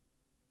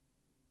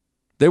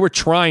 They were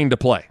trying to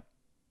play.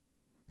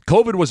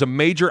 COVID was a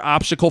major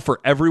obstacle for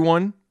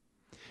everyone,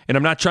 and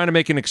I'm not trying to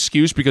make an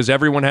excuse because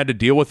everyone had to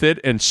deal with it,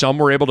 and some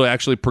were able to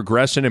actually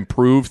progress and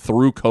improve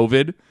through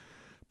COVID.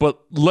 But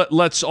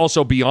let's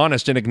also be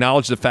honest and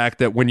acknowledge the fact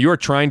that when you're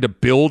trying to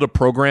build a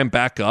program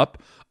back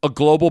up, a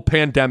global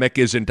pandemic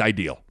isn't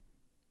ideal.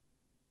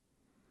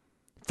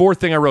 Fourth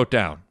thing I wrote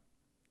down.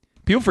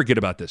 People forget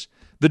about this.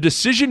 The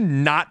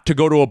decision not to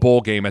go to a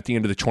bowl game at the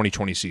end of the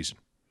 2020 season.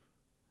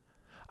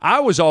 I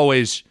was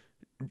always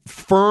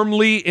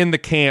firmly in the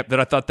camp that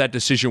I thought that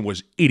decision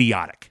was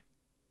idiotic.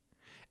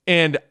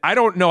 And I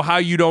don't know how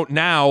you don't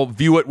now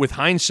view it with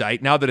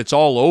hindsight, now that it's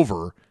all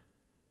over.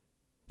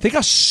 Think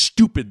how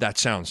stupid that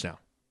sounds now.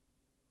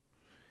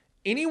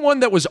 Anyone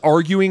that was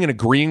arguing and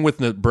agreeing with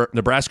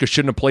Nebraska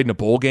shouldn't have played in a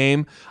bowl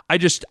game,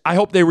 I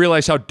hope they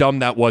realize how dumb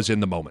that was in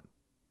the moment.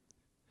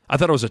 I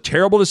thought it was a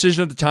terrible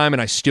decision at the time,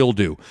 and I still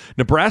do.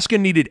 Nebraska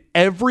needed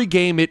every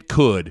game it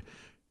could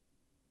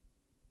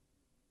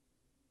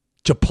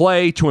to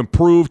play, to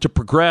improve, to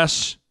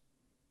progress.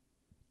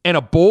 And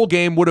a bowl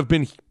game would have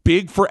been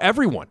big for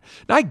everyone.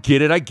 Now, I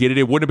get it.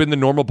 It wouldn't have been the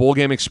normal bowl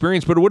game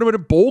experience, but it would have been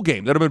a bowl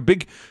game. That would have been a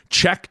big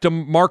check to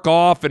mark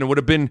off, and it would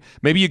have been,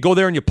 maybe you go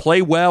there and you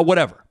play well,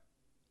 whatever.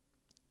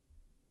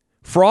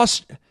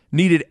 Frost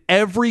needed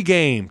every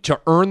game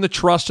to earn the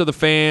trust of the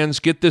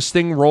fans, get this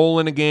thing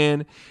rolling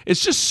again.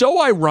 It's just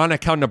so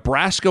ironic how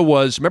Nebraska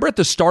was. Remember at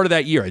the start of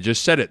that year, I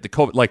just said it, the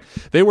COVID, like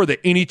they were the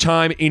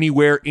anytime,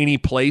 anywhere, any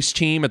place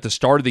team at the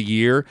start of the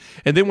year.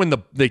 And then when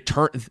they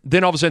turn,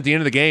 then all of a sudden at the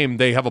end of the game,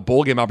 they have a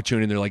bowl game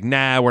opportunity and they're like,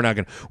 nah, we're not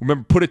going to.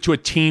 Remember, put it to a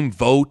team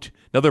vote.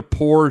 Another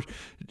poor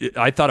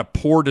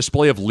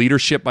display of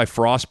leadership by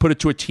Frost. Put it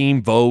to a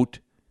team vote.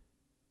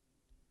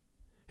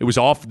 It was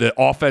off. The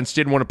offense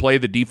didn't want to play.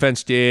 The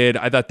defense did.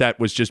 I thought that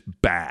was just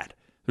bad.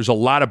 There's a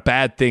lot of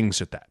bad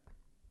things at that.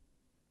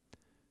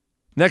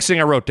 Next thing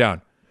I wrote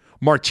down,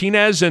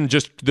 Martinez and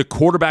just the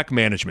quarterback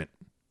management.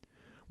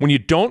 When you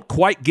don't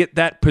quite get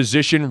that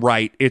position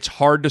right, it's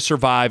hard to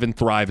survive and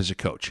thrive as a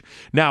coach.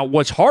 Now,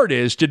 what's hard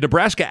is, did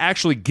Nebraska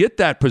actually get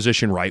that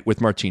position right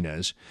with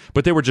Martinez?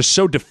 But they were just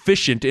so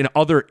deficient in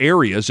other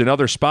areas, in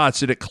other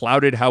spots, that it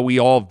clouded how we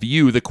all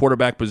view the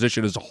quarterback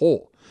position as a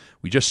whole.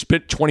 We just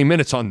spent 20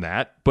 minutes on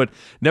that, but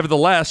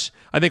nevertheless,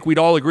 I think we'd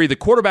all agree the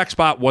quarterback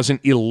spot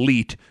wasn't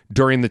elite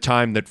during the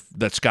time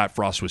that Scott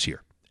Frost was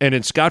here. And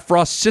in Scott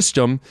Frost's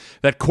system,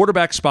 that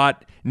quarterback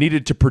spot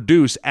needed to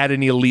produce at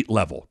an elite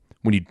level.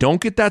 When you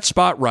don't get that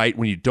spot right,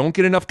 when you don't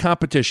get enough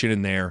competition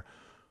in there,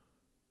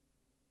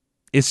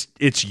 it's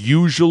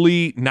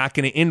usually not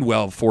going to end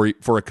well for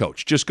a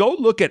coach. Just go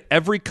look at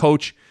every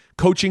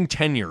coaching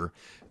tenure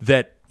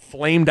that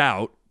flamed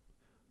out.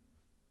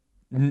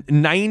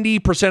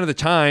 90% of the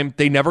time,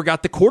 they never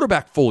got the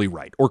quarterback fully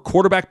right, or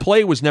quarterback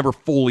play was never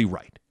fully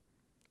right.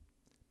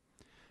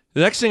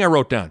 The next thing I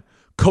wrote down,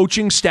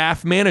 coaching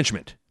staff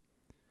management.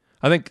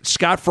 I think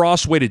Scott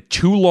Frost waited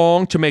too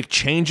long to make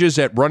changes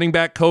at running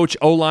back coach,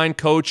 O-line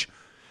coach,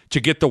 to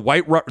get the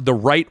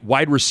right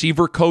wide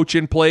receiver coach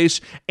in place,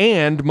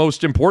 and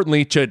most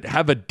importantly, to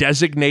have a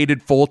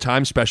designated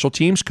full-time special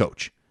teams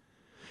coach.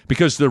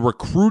 Because the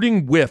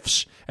recruiting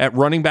whiffs at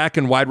running back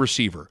and wide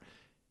receiver,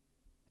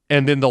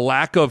 and then the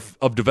lack of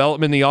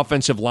development in the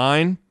offensive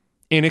line,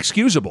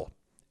 inexcusable.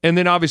 And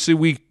then obviously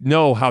we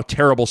know how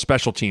terrible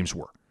special teams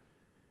were.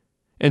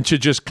 And to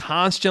just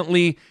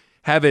constantly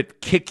have it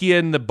kick you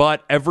in the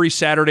butt every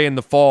Saturday in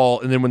the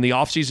fall, and then when the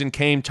offseason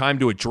came time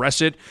to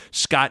address it,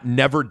 Scott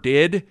never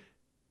did,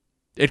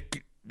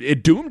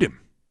 it doomed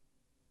him.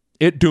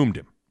 It doomed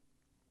him.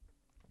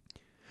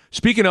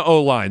 Speaking of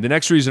O-line, the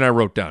next reason I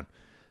wrote down,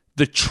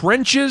 the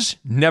trenches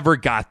never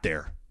got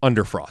there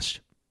under Frost.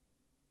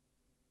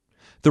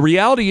 The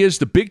reality is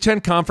the Big Ten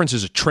Conference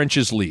is a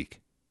trenches league,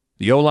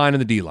 the O-line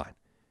and the D-line.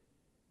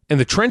 And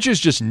the trenches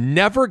just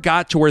never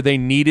got to where they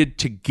needed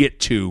to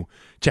get to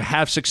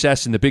have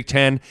success in the Big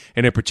Ten,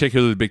 and in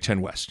particular the Big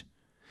Ten West.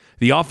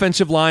 The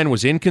offensive line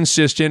was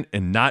inconsistent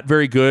and not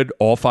very good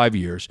all 5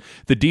 years.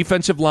 The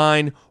defensive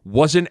line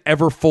wasn't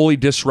ever fully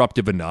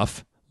disruptive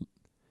enough.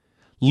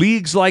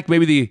 Leagues like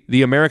maybe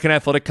the American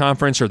Athletic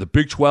Conference or the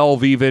Big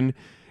 12 even,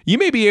 you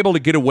may be able to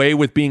get away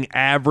with being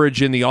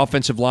average in the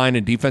offensive line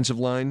and defensive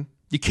line.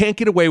 You can't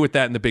get away with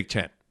that in the Big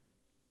Ten.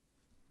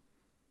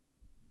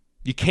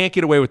 You can't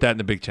get away with that in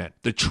the Big Ten.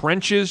 The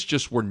trenches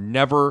just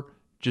never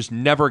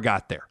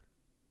got there.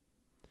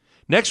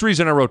 Next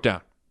reason I wrote down.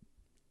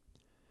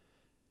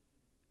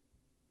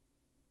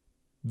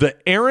 The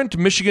errant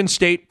Michigan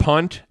State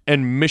punt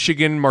and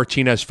Michigan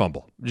Martinez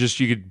fumble. You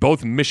get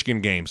both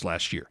Michigan games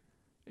last year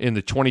in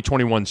the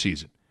 2021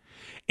 season.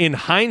 In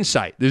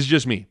hindsight, this is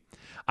just me,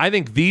 I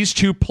think these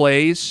two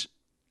plays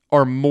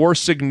are more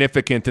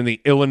significant than the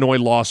Illinois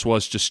loss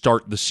was to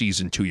start the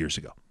season 2 years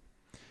ago.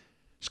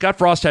 Scott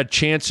Frost had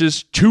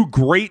chances, 2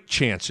 great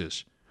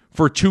chances,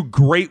 for 2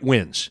 great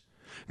wins.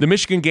 The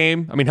Michigan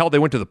game, they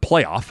went to the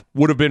playoff,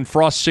 would have been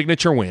Frost's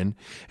signature win.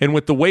 And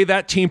with the way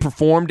that team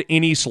performed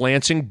in East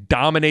Lansing,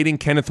 dominating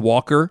Kenneth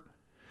Walker,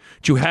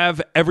 to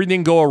have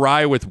everything go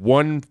awry with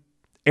one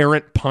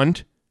errant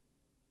punt,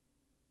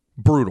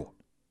 brutal.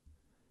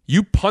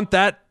 You punt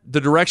that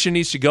the direction it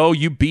needs to go,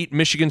 you beat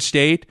Michigan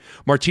State.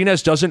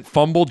 Martinez doesn't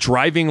fumble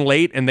driving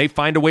late, and they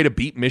find a way to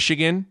beat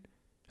Michigan.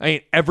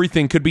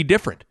 Everything could be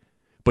different.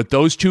 But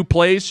those 2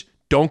 plays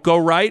don't go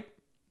right,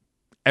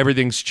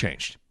 everything's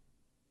changed.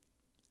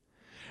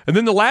 And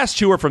then the last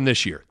 2 are from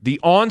this year. The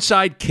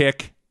onside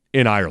kick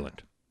in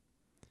Ireland.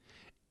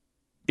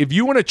 If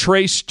you want to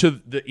trace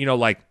to the,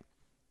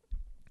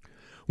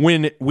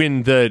 when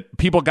the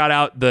people got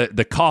out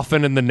the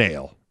coffin and the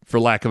nail, for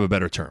lack of a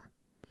better term,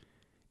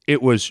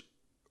 it was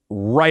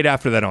right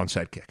after that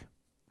onside kick.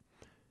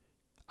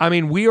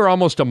 We are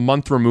almost a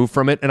month removed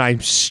from it, and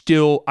I'm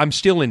still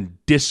in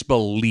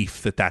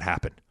disbelief that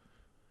happened.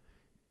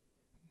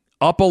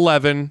 Up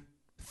 11,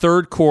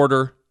 third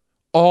quarter,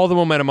 all the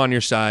momentum on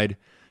your side.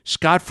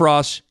 Scott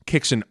Frost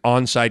kicks an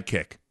onside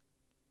kick.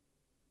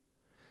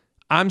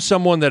 I'm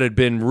someone that had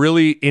been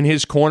really in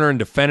his corner and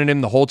defending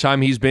him the whole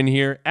time he's been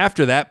here.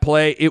 After that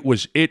play,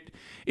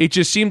 it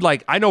just seemed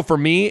like, I know for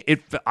me,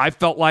 I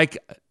felt like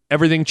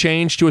everything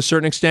changed to a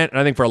certain extent,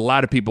 and I think for a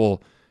lot of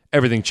people,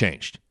 everything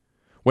changed.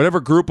 Whatever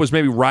group was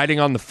maybe riding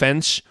on the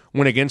fence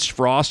went against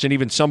Frost, and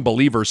even some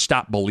believers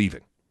stopped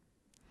believing.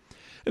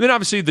 And then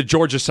obviously the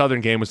Georgia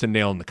Southern game was the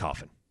nail in the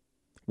coffin.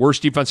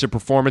 Worst defensive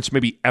performance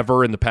maybe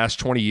ever in the past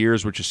 20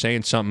 years, which is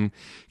saying something.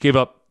 Gave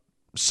up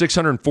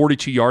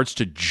 642 yards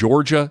to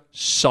Georgia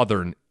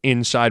Southern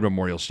inside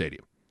Memorial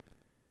Stadium.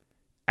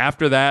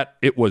 After that,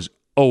 it was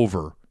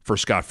over for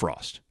Scott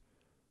Frost.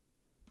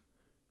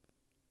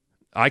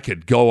 I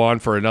could go on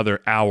for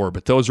another hour,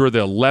 but those were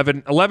the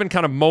 11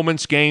 kind of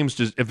moments, games,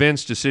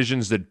 events,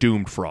 decisions that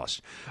doomed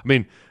Frost.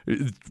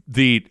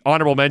 The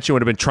honorable mention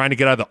would have been trying to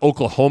get out of the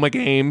Oklahoma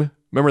game.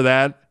 Remember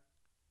that?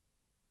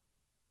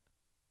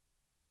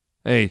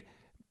 Hey,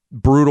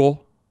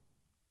 brutal.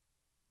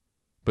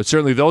 But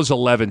certainly those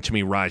 11 to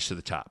me rise to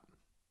the top.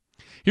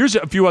 Here's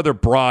a few other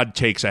broad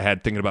takes I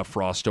had thinking about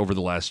Frost over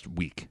the last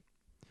week.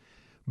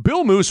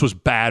 Bill Moose was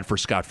bad for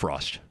Scott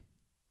Frost.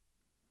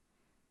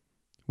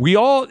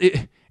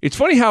 It's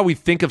funny how we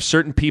think of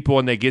certain people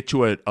when they get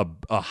to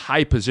a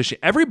high position.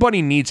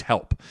 Everybody needs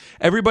help.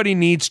 Everybody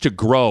needs to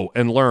grow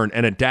and learn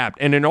and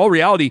adapt. And in all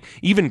reality,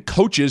 even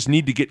coaches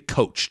need to get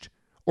coached,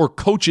 or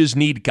coaches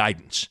need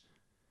guidance.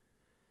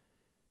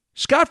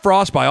 Scott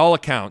Frost, by all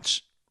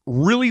accounts,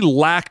 really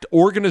lacked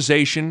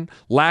organization,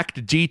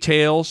 lacked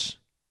details,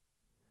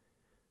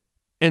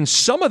 and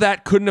some of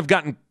that could have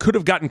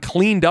gotten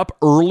cleaned up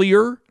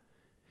earlier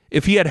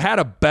if he had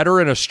a better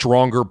and a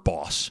stronger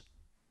boss.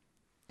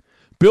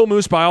 Bill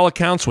Moose, by all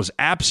accounts, was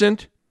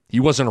absent. He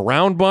wasn't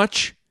around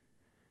much.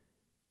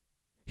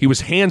 He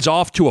was hands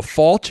off to a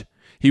fault.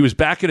 He was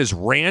back at his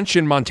ranch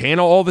in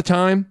Montana all the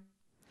time.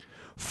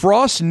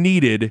 Frost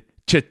needed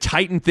to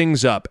tighten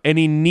things up, and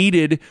he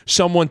needed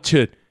someone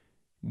to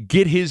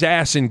get his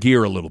ass in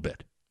gear a little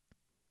bit.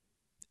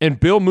 And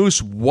Bill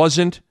Moose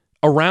wasn't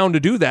around to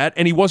do that,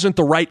 and he wasn't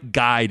the right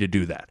guy to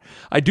do that.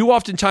 I do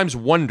oftentimes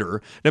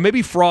wonder, now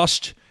maybe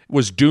Frost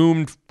was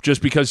doomed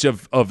just because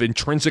of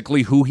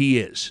intrinsically who he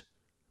is.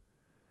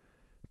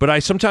 But I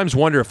sometimes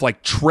wonder if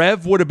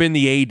Trev would have been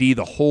the AD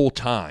the whole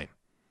time,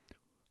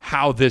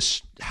 how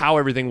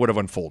everything would have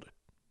unfolded.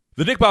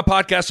 The Nick Bob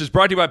Podcast is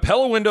brought to you by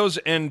Pella Windows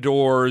and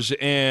Doors,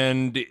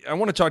 and I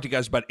want to talk to you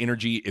guys about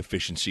energy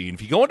efficiency. And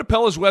if you go into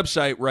Pella's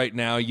website right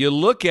now, you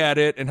look at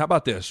it, and how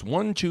about this?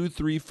 1, 2,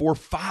 3, 4,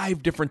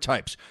 5 different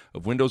types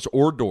of windows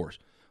or doors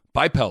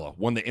by Pella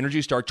won the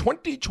Energy Star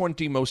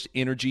 2020 Most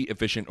Energy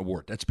Efficient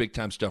Award. That's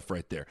big-time stuff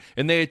right there.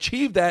 And they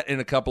achieved that in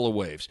a couple of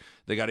ways.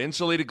 They got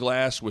insulated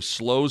glass, which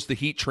slows the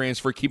heat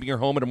transfer, keeping your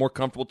home at a more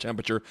comfortable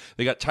temperature.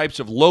 They got types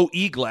of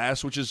low-E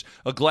glass, which is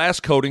a glass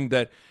coating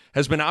that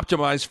has been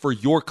optimized for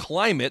your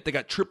climate. They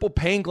got triple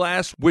pane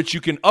glass, which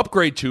you can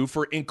upgrade to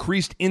for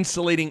increased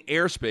insulating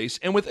airspace.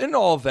 And within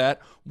all of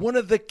that, one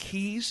of the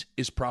keys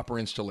is proper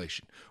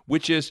installation,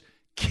 which is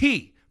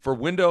key for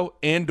window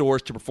and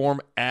doors to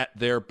perform at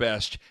their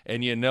best.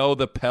 And you know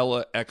the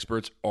Pella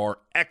experts are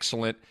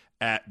excellent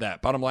at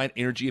that. Bottom line,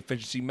 energy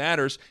efficiency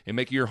matters in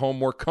making your home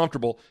more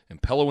comfortable,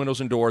 and Pella windows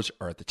and doors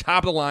are at the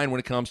top of the line when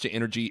it comes to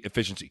energy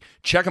efficiency.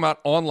 Check them out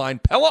online,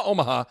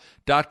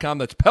 PellaOmaha.com.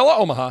 That's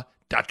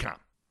PellaOmaha.com.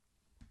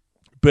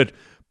 But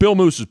Bill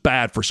Moose is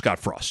bad for Scott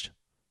Frost.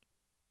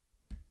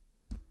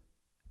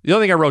 The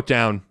other thing I wrote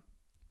down,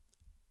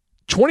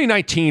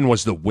 2019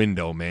 was the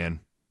window, man,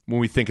 when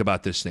we think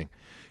about this thing.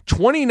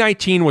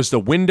 2019 was the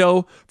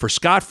window for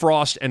Scott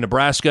Frost and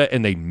Nebraska,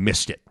 and they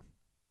missed it.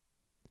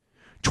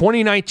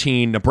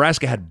 2019,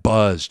 Nebraska had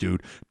buzz,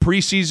 dude.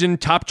 Preseason,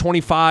 top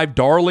 25,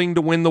 darling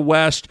to win the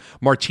West.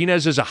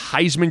 Martinez is a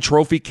Heisman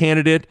Trophy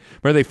candidate.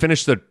 Remember, they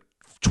finished the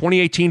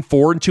 2018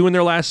 4-2 in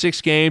their last 6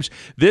 games.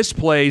 This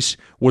place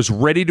was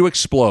ready to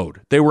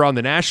explode. They were on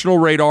the national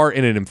radar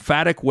in an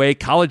emphatic way.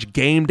 College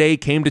game day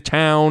came to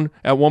town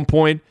at one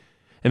point,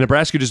 and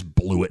Nebraska just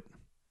blew it.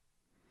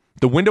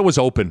 The window was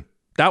open.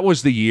 That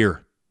was the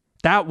year.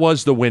 That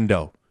was the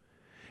window.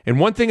 And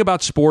one thing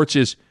about sports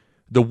is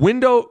the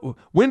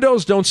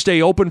windows don't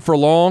stay open for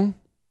long,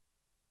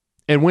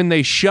 and when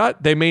they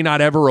shut, they may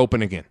not ever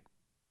open again.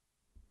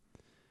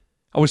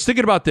 I was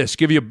thinking about this,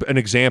 give you an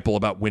example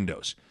about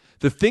windows.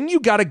 The thing you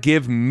got to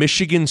give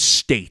Michigan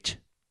State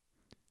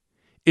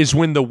is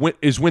when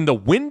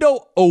the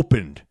window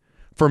opened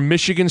for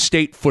Michigan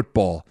State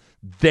football,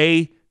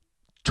 they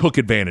took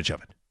advantage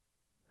of it.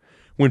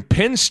 When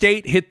Penn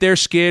State hit their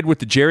skid with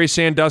the Jerry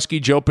Sandusky,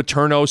 Joe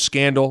Paterno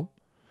scandal,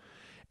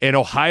 and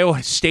Ohio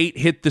State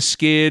hit the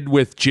skid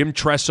with Jim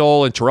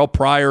Tressel and Terrell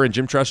Pryor and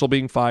Jim Tressel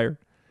being fired,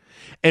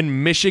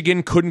 and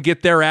Michigan couldn't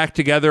get their act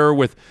together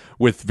with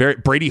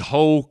Brady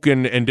Hoke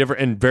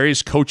and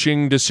various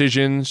coaching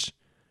decisions,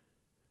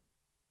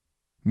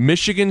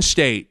 Michigan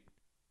State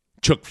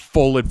took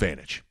full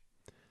advantage.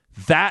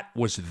 That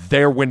was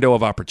their window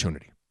of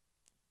opportunity.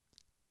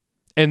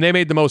 And they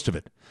made the most of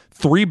it.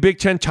 3 Big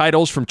Ten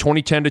titles from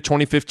 2010 to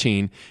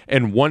 2015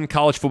 and 1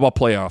 college football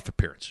playoff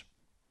appearance.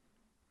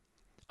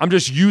 I'm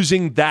just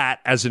using that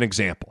as an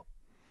example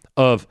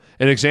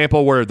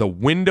where the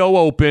window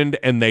opened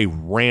and they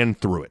ran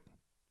through it.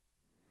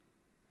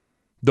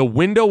 The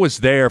window was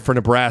there for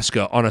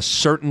Nebraska on a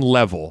certain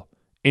level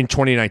in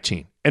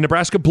 2019, and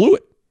Nebraska blew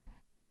it.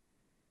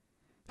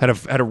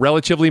 Had a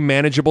relatively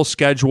manageable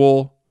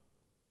schedule.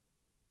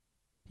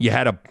 You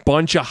had a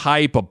bunch of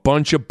hype, a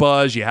bunch of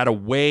buzz. You had a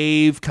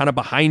wave kind of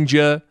behind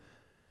you.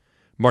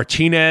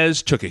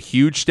 Martinez took a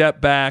huge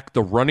step back.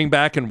 The running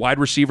back and wide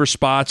receiver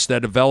spots,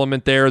 that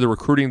development there, the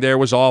recruiting there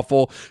was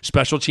awful.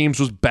 Special teams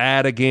was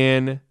bad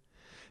again.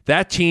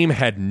 That team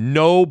had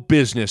no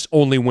business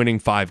only winning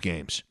 5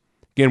 games.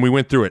 Again, we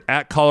went through it.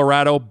 At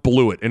Colorado,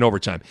 blew it in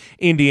overtime.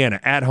 Indiana,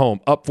 at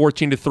home, up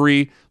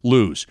 14-3,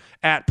 lose.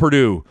 At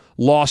Purdue,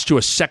 lost to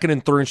a second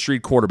and third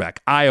string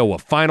quarterback. Iowa,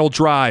 final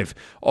drive.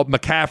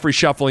 McCaffrey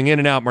shuffling in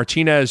and out.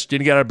 Martinez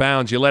didn't get out of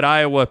bounds. You let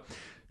Iowa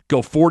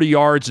go 40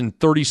 yards in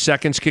 30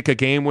 seconds, kick a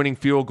game-winning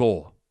field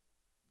goal.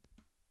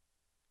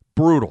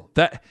 Brutal.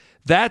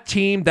 That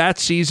team, that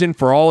season,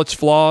 for all its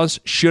flaws,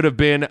 should have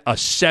been a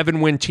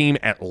 7-win team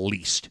at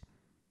least.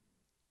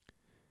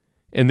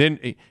 And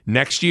then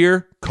next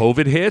year,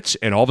 COVID hits,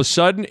 and all of a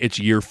sudden, it's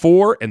year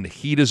 4, and the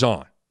heat is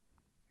on.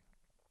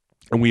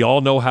 And we all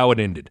know how it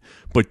ended.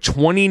 But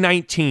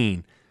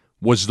 2019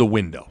 was the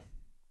window.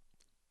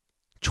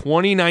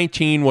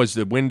 2019 was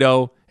the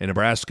window, and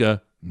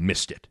Nebraska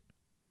missed it.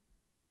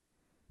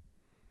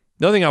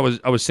 Another thing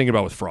I was thinking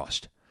about with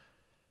Frost.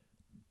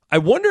 I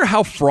wonder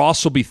how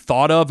Frost will be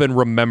thought of and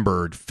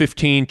remembered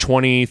 15,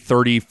 20,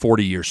 30,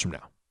 40 years from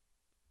now.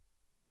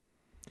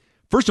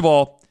 First of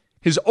all,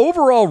 his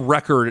overall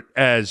record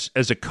as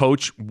a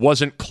coach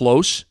wasn't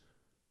close,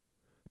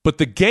 but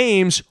the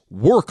games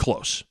were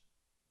close.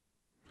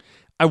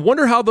 I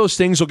wonder how those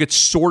things will get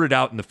sorted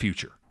out in the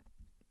future.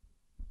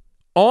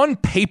 On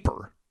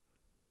paper,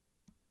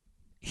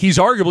 he's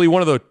arguably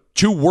one of the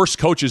 2 worst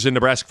coaches in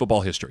Nebraska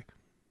football history.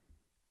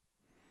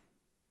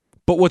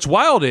 But what's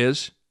wild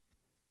is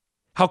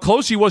how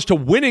close he was to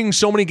winning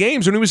so many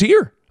games when he was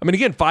here. I mean,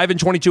 again,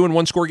 5-22 in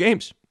 1-score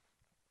games.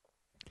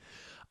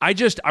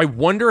 I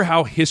wonder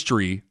how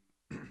history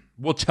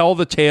will tell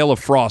the tale of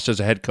Frost as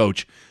a head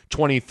coach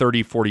 20,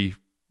 30, 40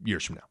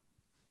 years from now.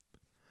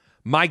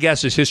 My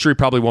guess is history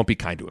probably won't be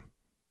kind to him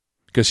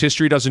because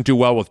history doesn't do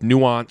well with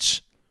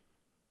nuance.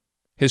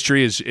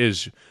 History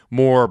is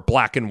more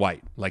black and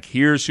white. Like,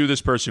 here's who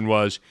this person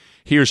was.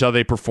 Here's how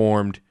they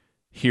performed.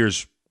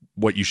 Here's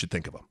what you should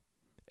think of them.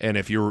 And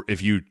if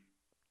you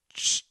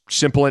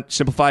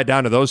simplify it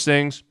down to those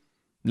things,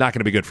 not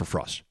going to be good for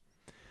Frost.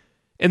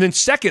 And then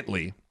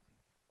secondly,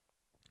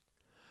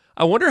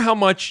 I wonder how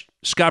much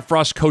Scott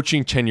Frost's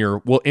coaching tenure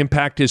will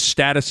impact his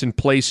status and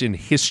place in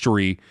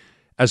history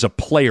as a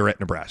player at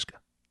Nebraska.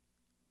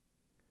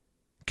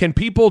 Can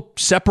people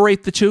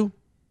separate the two?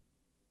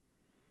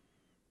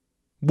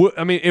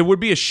 I mean, it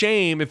would be a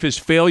shame if his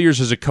failures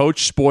as a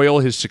coach spoil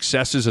his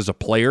successes as a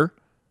player.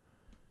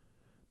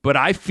 But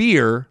I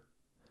fear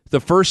the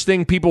first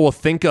thing people will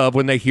think of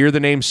when they hear the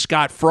name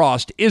Scott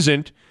Frost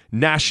isn't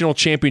national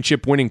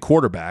championship winning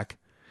quarterback.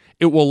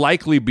 It will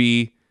likely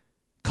be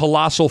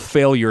colossal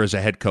failure as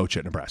a head coach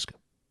at Nebraska.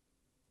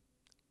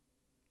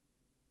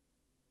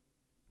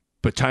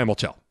 But time will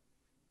tell.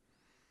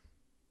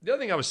 The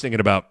other thing I was thinking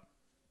about,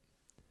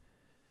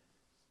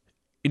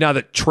 now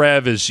that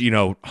Trev is,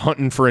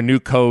 hunting for a new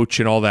coach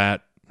and all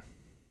that,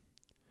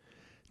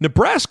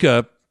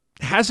 Nebraska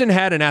hasn't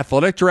had an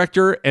athletic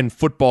director and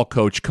football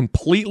coach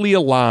completely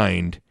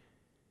aligned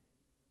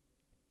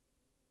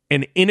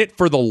and in it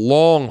for the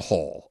long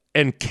haul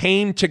and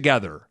came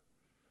together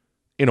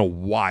in a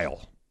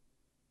while.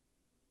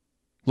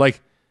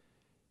 Like,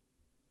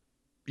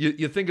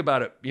 you think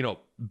about it,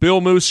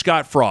 Bill Moose,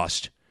 Scott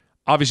Frost.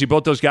 Obviously,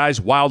 both those guys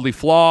wildly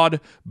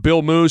flawed.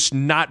 Bill Moose,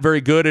 not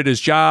very good at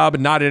his job,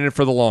 not in it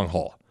for the long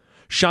haul.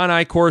 Sean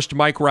Eichhorst,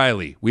 Mike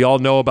Riley. We all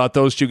know about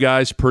those two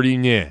guys. Pretty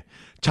nyeh.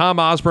 Tom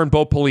Osborne,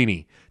 Bo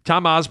Pelini.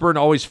 Tom Osborne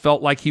always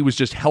felt like he was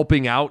just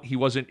helping out. He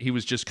was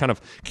just kind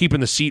of keeping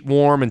the seat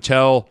warm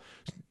until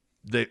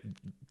they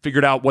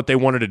figured out what they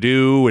wanted to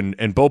do.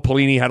 And Bo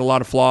Pelini had a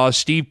lot of flaws.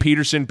 Steve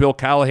Peterson, Bill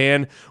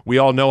Callahan. We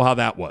all know how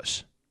that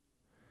was.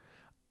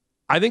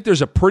 I think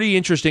there's a pretty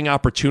interesting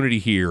opportunity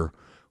here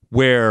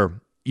where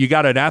you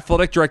got an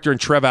athletic director in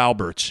Trev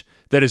Alberts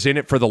that is in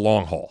it for the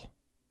long haul.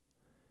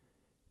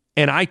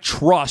 And I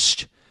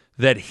trust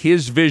that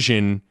his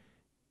vision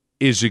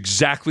is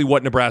exactly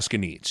what Nebraska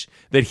needs,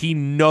 that he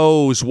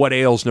knows what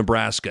ails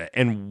Nebraska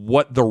and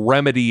what the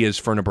remedy is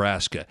for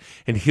Nebraska.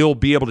 And he'll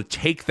be able to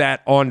take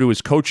that onto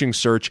his coaching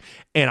search.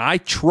 And I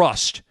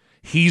trust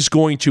he's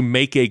going to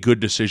make a good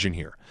decision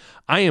here.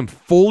 I am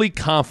fully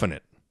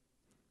confident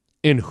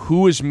in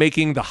who is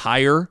making the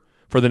hire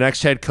for the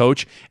next head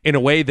coach in a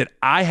way that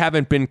I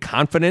haven't been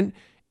confident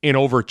in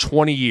over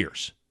 20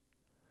 years.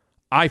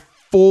 I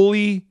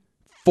fully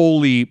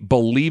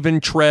believe in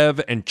Trev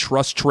and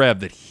trust Trev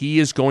that he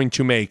is going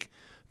to make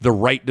the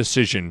right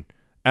decision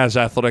as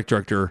athletic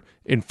director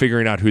in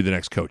figuring out who the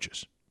next coach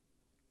is.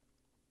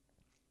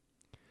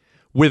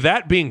 With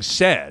that being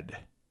said,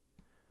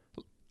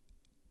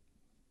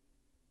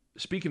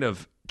 speaking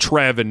of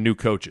Trev and new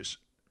coaches,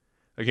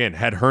 again,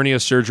 had hernia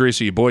surgery,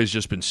 so your boy's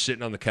just been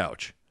sitting on the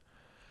couch.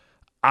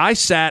 I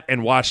sat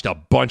and watched a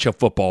bunch of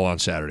football on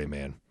Saturday,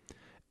 man.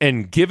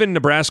 And given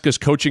Nebraska's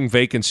coaching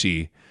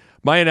vacancy,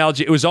 my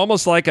analogy, it was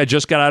almost like I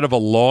just got out of a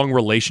long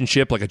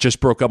relationship, like I just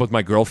broke up with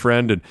my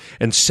girlfriend,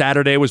 and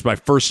Saturday was my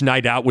first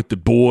night out with the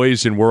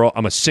boys, and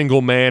I'm a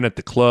single man at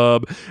the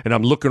club, and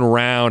I'm looking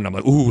around, I'm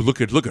like, ooh, look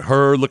at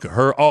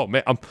her. Oh,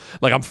 man,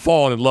 I'm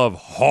falling in love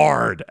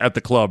hard at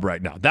the club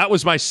right now. That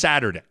was my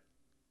Saturday.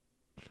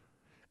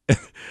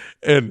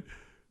 And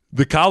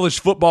the college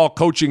football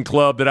coaching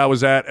club that I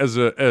was at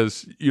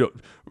as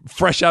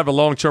fresh out of a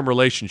long-term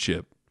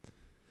relationship,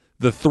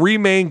 the three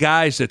main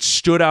guys that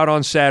stood out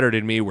on Saturday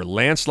to me were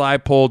Lance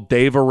Leipold,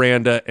 Dave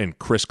Aranda, and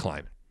Chris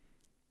Kleiman.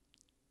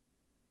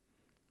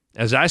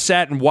 As I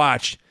sat and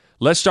watched,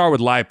 let's start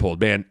with Leipold,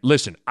 man.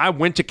 Listen, I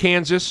went to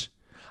Kansas.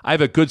 I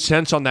have a good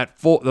sense on that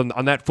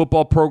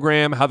football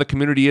program, how the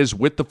community is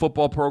with the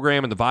football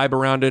program and the vibe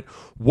around it.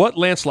 What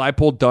Lance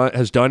Leipold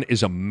has done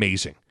is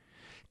amazing.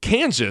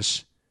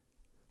 Kansas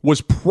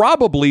was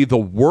probably the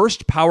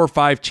worst Power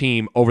 5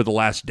 team over the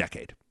last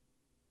decade.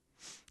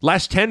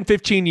 Last 10,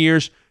 15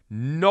 years,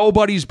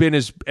 nobody's been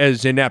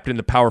as inept in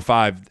the Power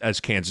 5 as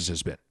Kansas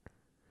has been.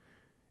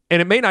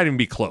 And it may not even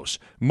be close.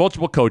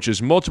 Multiple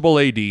coaches, multiple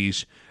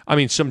ADs. I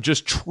mean, some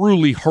just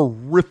truly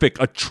horrific,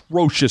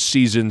 atrocious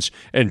seasons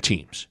and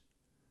teams.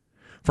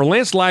 For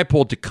Lance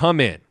Leipold to come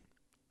in,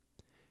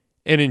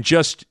 and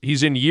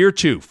he's in year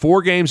 2,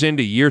 4 games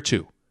into year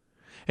 2,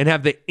 and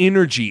have the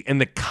energy and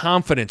the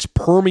confidence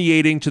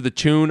permeating to the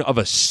tune of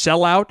a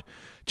sellout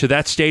to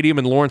that stadium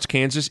in Lawrence,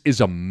 Kansas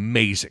is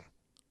amazing.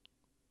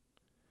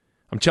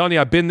 I'm telling you,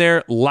 I've been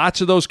there.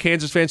 Lots of those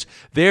Kansas fans,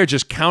 they're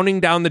just counting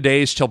down the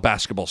days till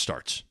basketball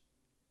starts.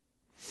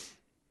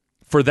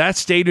 For that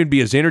stadium to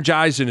be as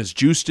energized and as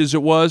juiced as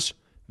it was,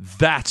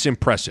 that's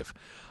impressive.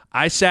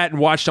 I sat and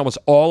watched almost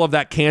all of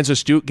that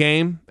Kansas Duke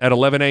game at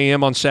 11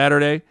 a.m. on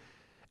Saturday,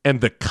 and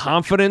the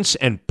confidence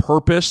and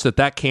purpose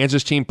that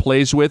Kansas team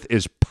plays with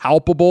is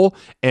palpable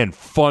and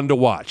fun to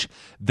watch.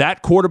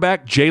 That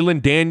quarterback,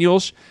 Jalen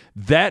Daniels,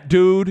 that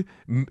dude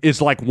is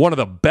like one of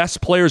the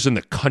best players in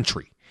the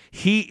country.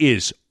 He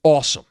is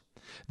awesome.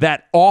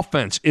 That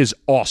offense is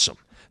awesome.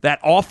 That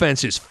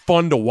offense is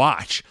fun to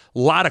watch. A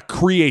lot of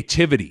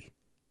creativity.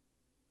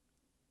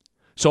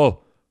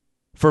 So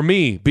for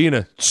me, being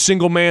a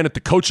single man at the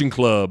coaching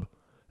club,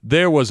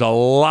 there was a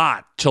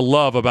lot to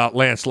love about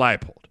Lance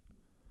Leipold.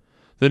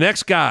 The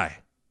next guy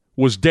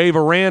was Dave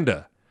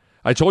Aranda.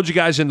 I told you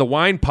guys in the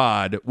Wine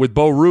Pod with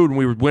Bo Ruud, when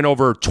we went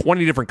over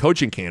 20 different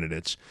coaching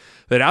candidates,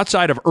 that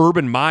outside of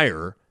Urban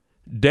Meyer,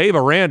 Dave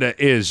Aranda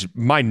is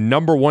my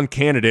number one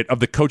candidate of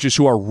the coaches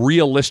who are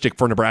realistic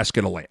for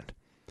Nebraska to land.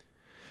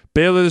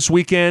 Baylor this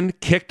weekend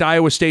kicked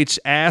Iowa State's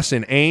ass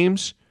in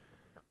Ames.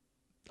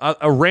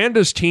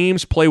 Aranda's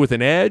teams play with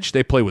an edge.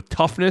 They play with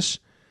toughness.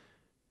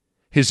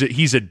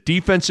 He's a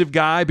defensive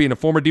guy, being a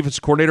former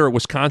defensive coordinator at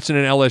Wisconsin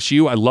and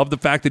LSU. I love the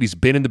fact that he's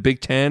been in the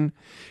Big Ten.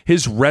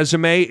 His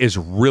resume is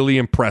really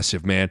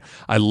impressive, man.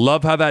 I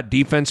love how that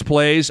defense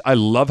plays. I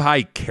love how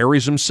he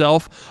carries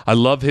himself. I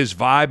love his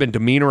vibe and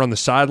demeanor on the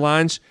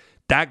sidelines.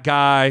 That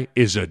guy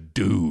is a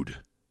dude.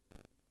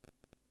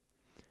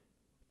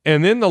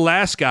 And then the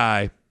last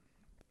guy,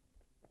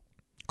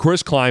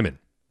 Chris Kleiman.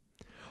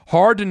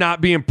 Hard to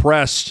not be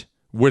impressed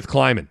with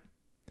Kleiman.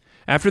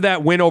 After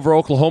that win over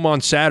Oklahoma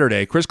on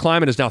Saturday, Chris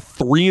Kleiman is now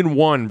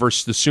 3-1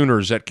 versus the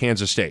Sooners at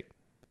Kansas State.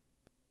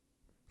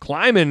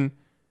 Kleiman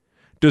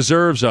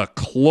deserves a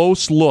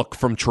close look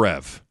from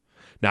Trev.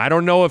 Now, I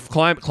don't know if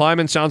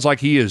Kleiman sounds like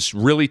he is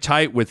really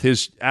tight with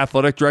his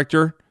athletic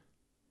director.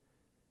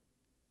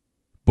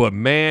 But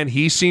man,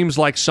 he seems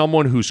like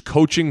someone whose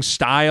coaching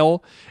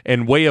style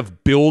and way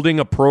of building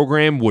a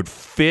program would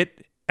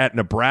fit at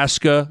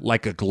Nebraska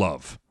like a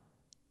glove.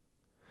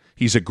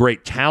 He's a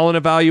great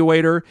talent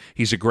evaluator.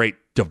 He's a great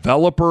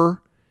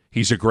developer.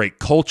 He's a great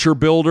culture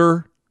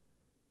builder.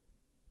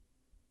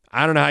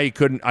 I don't know how you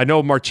couldn't. I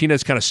know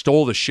Martinez kind of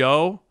stole the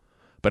show,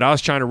 but I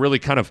was trying to really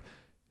kind of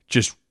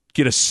just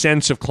get a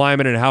sense of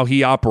climate and how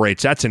he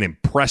operates. That's an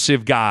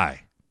impressive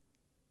guy.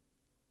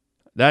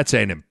 That's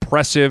an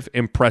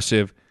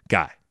impressive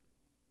guy.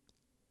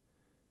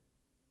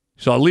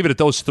 So I'll leave it at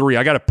those three.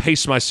 I got to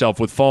pace myself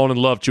with falling in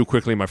love too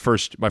quickly. My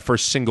first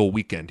single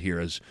weekend here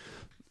is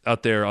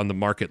out there on the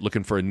market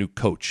looking for a new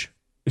coach.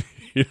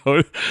 This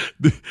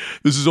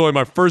is only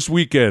my first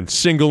weekend,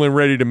 single and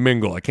ready to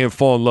mingle. I can't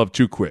fall in love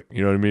too quick.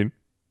 You know what I mean?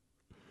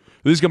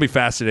 This is gonna be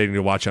fascinating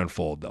to watch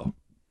unfold, though.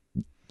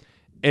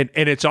 And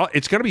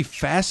it's gonna be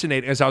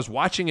fascinating. As I was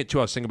watching it too,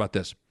 I was thinking about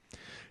this.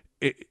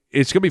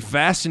 It's gonna be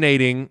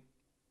fascinating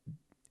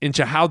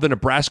into how the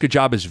Nebraska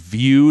job is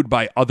viewed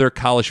by other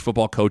college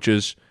football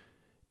coaches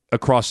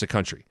across the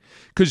country.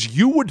 Because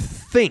you would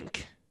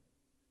think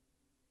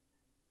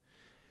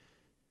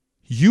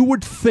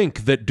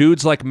that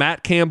dudes like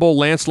Matt Campbell,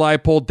 Lance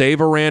Leipold, Dave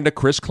Aranda,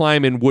 Chris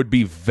Kleiman would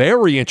be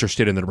very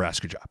interested in the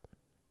Nebraska job.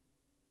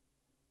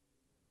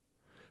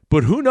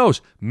 But who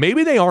knows?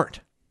 Maybe they aren't.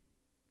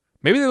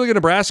 Maybe they look at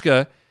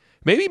Nebraska.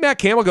 Maybe Matt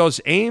Campbell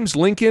goes, Ames,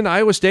 Lincoln,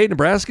 Iowa State,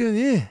 Nebraska,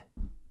 yeah.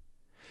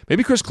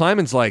 Maybe Chris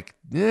Kleiman's like,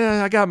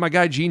 yeah, I got my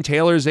guy Gene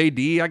Taylor's AD.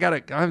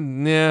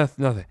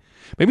 Nothing.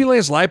 Maybe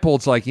Lance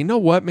Leipold's like, you know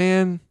what,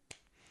 man?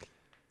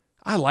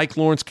 I like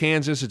Lawrence,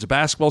 Kansas. It's a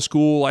basketball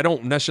school. I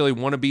don't necessarily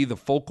want to be the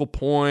focal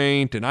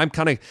point, and I'm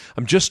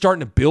just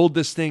starting to build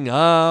this thing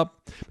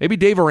up. Maybe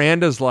Dave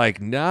Aranda's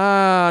like,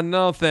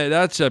 no,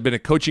 that's been a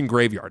coaching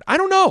graveyard. I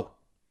don't know.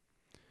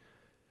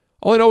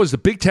 All I know is the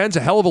Big Ten's a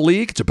hell of a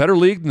league. It's a better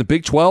league than the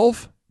Big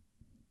 12.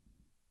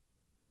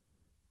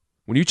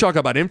 When you talk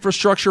about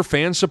infrastructure,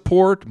 fan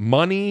support,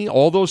 money,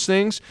 all those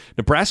things,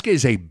 Nebraska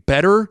is a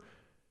better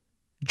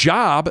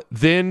job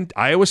than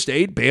Iowa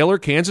State, Baylor,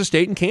 Kansas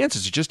State, and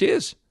Kansas. It just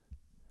is.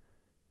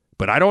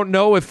 But I don't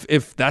know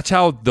if that's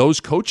how those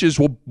coaches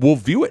will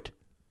view it.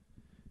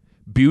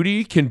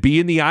 Beauty can be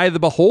in the eye of the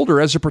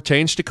beholder as it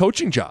pertains to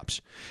coaching jobs.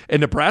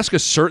 And Nebraska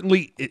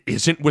certainly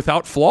isn't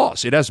without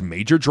flaws. It has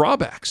major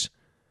drawbacks.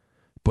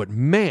 But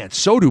man,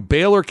 so do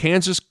Baylor,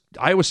 Kansas,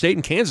 Iowa State,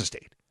 and Kansas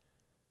State.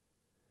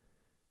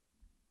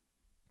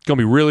 It's going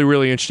to be really,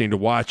 really interesting to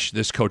watch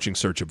this coaching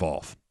search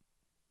evolve.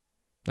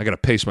 I got to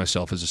pace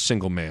myself as a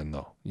single man,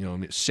 though.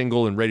 I'm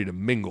single and ready to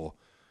mingle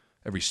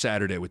every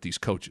Saturday with these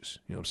coaches.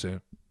 You know what I'm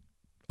saying?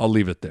 I'll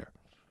leave it there.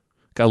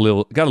 Got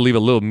to leave a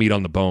little meat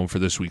on the bone for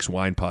this week's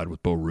Wine Pod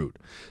with Bo Root.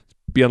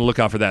 Be on the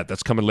lookout for that.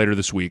 That's coming later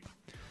this week.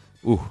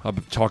 Ooh, I've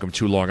been talking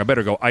too long. I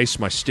better go ice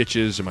my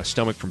stitches and my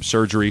stomach from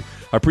surgery.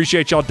 I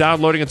appreciate y'all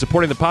downloading and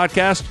supporting the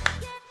podcast.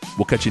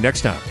 We'll catch you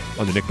next time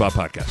on the Nick Bob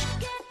Podcast.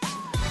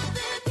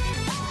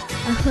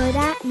 A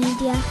Huda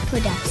Media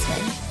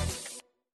Production.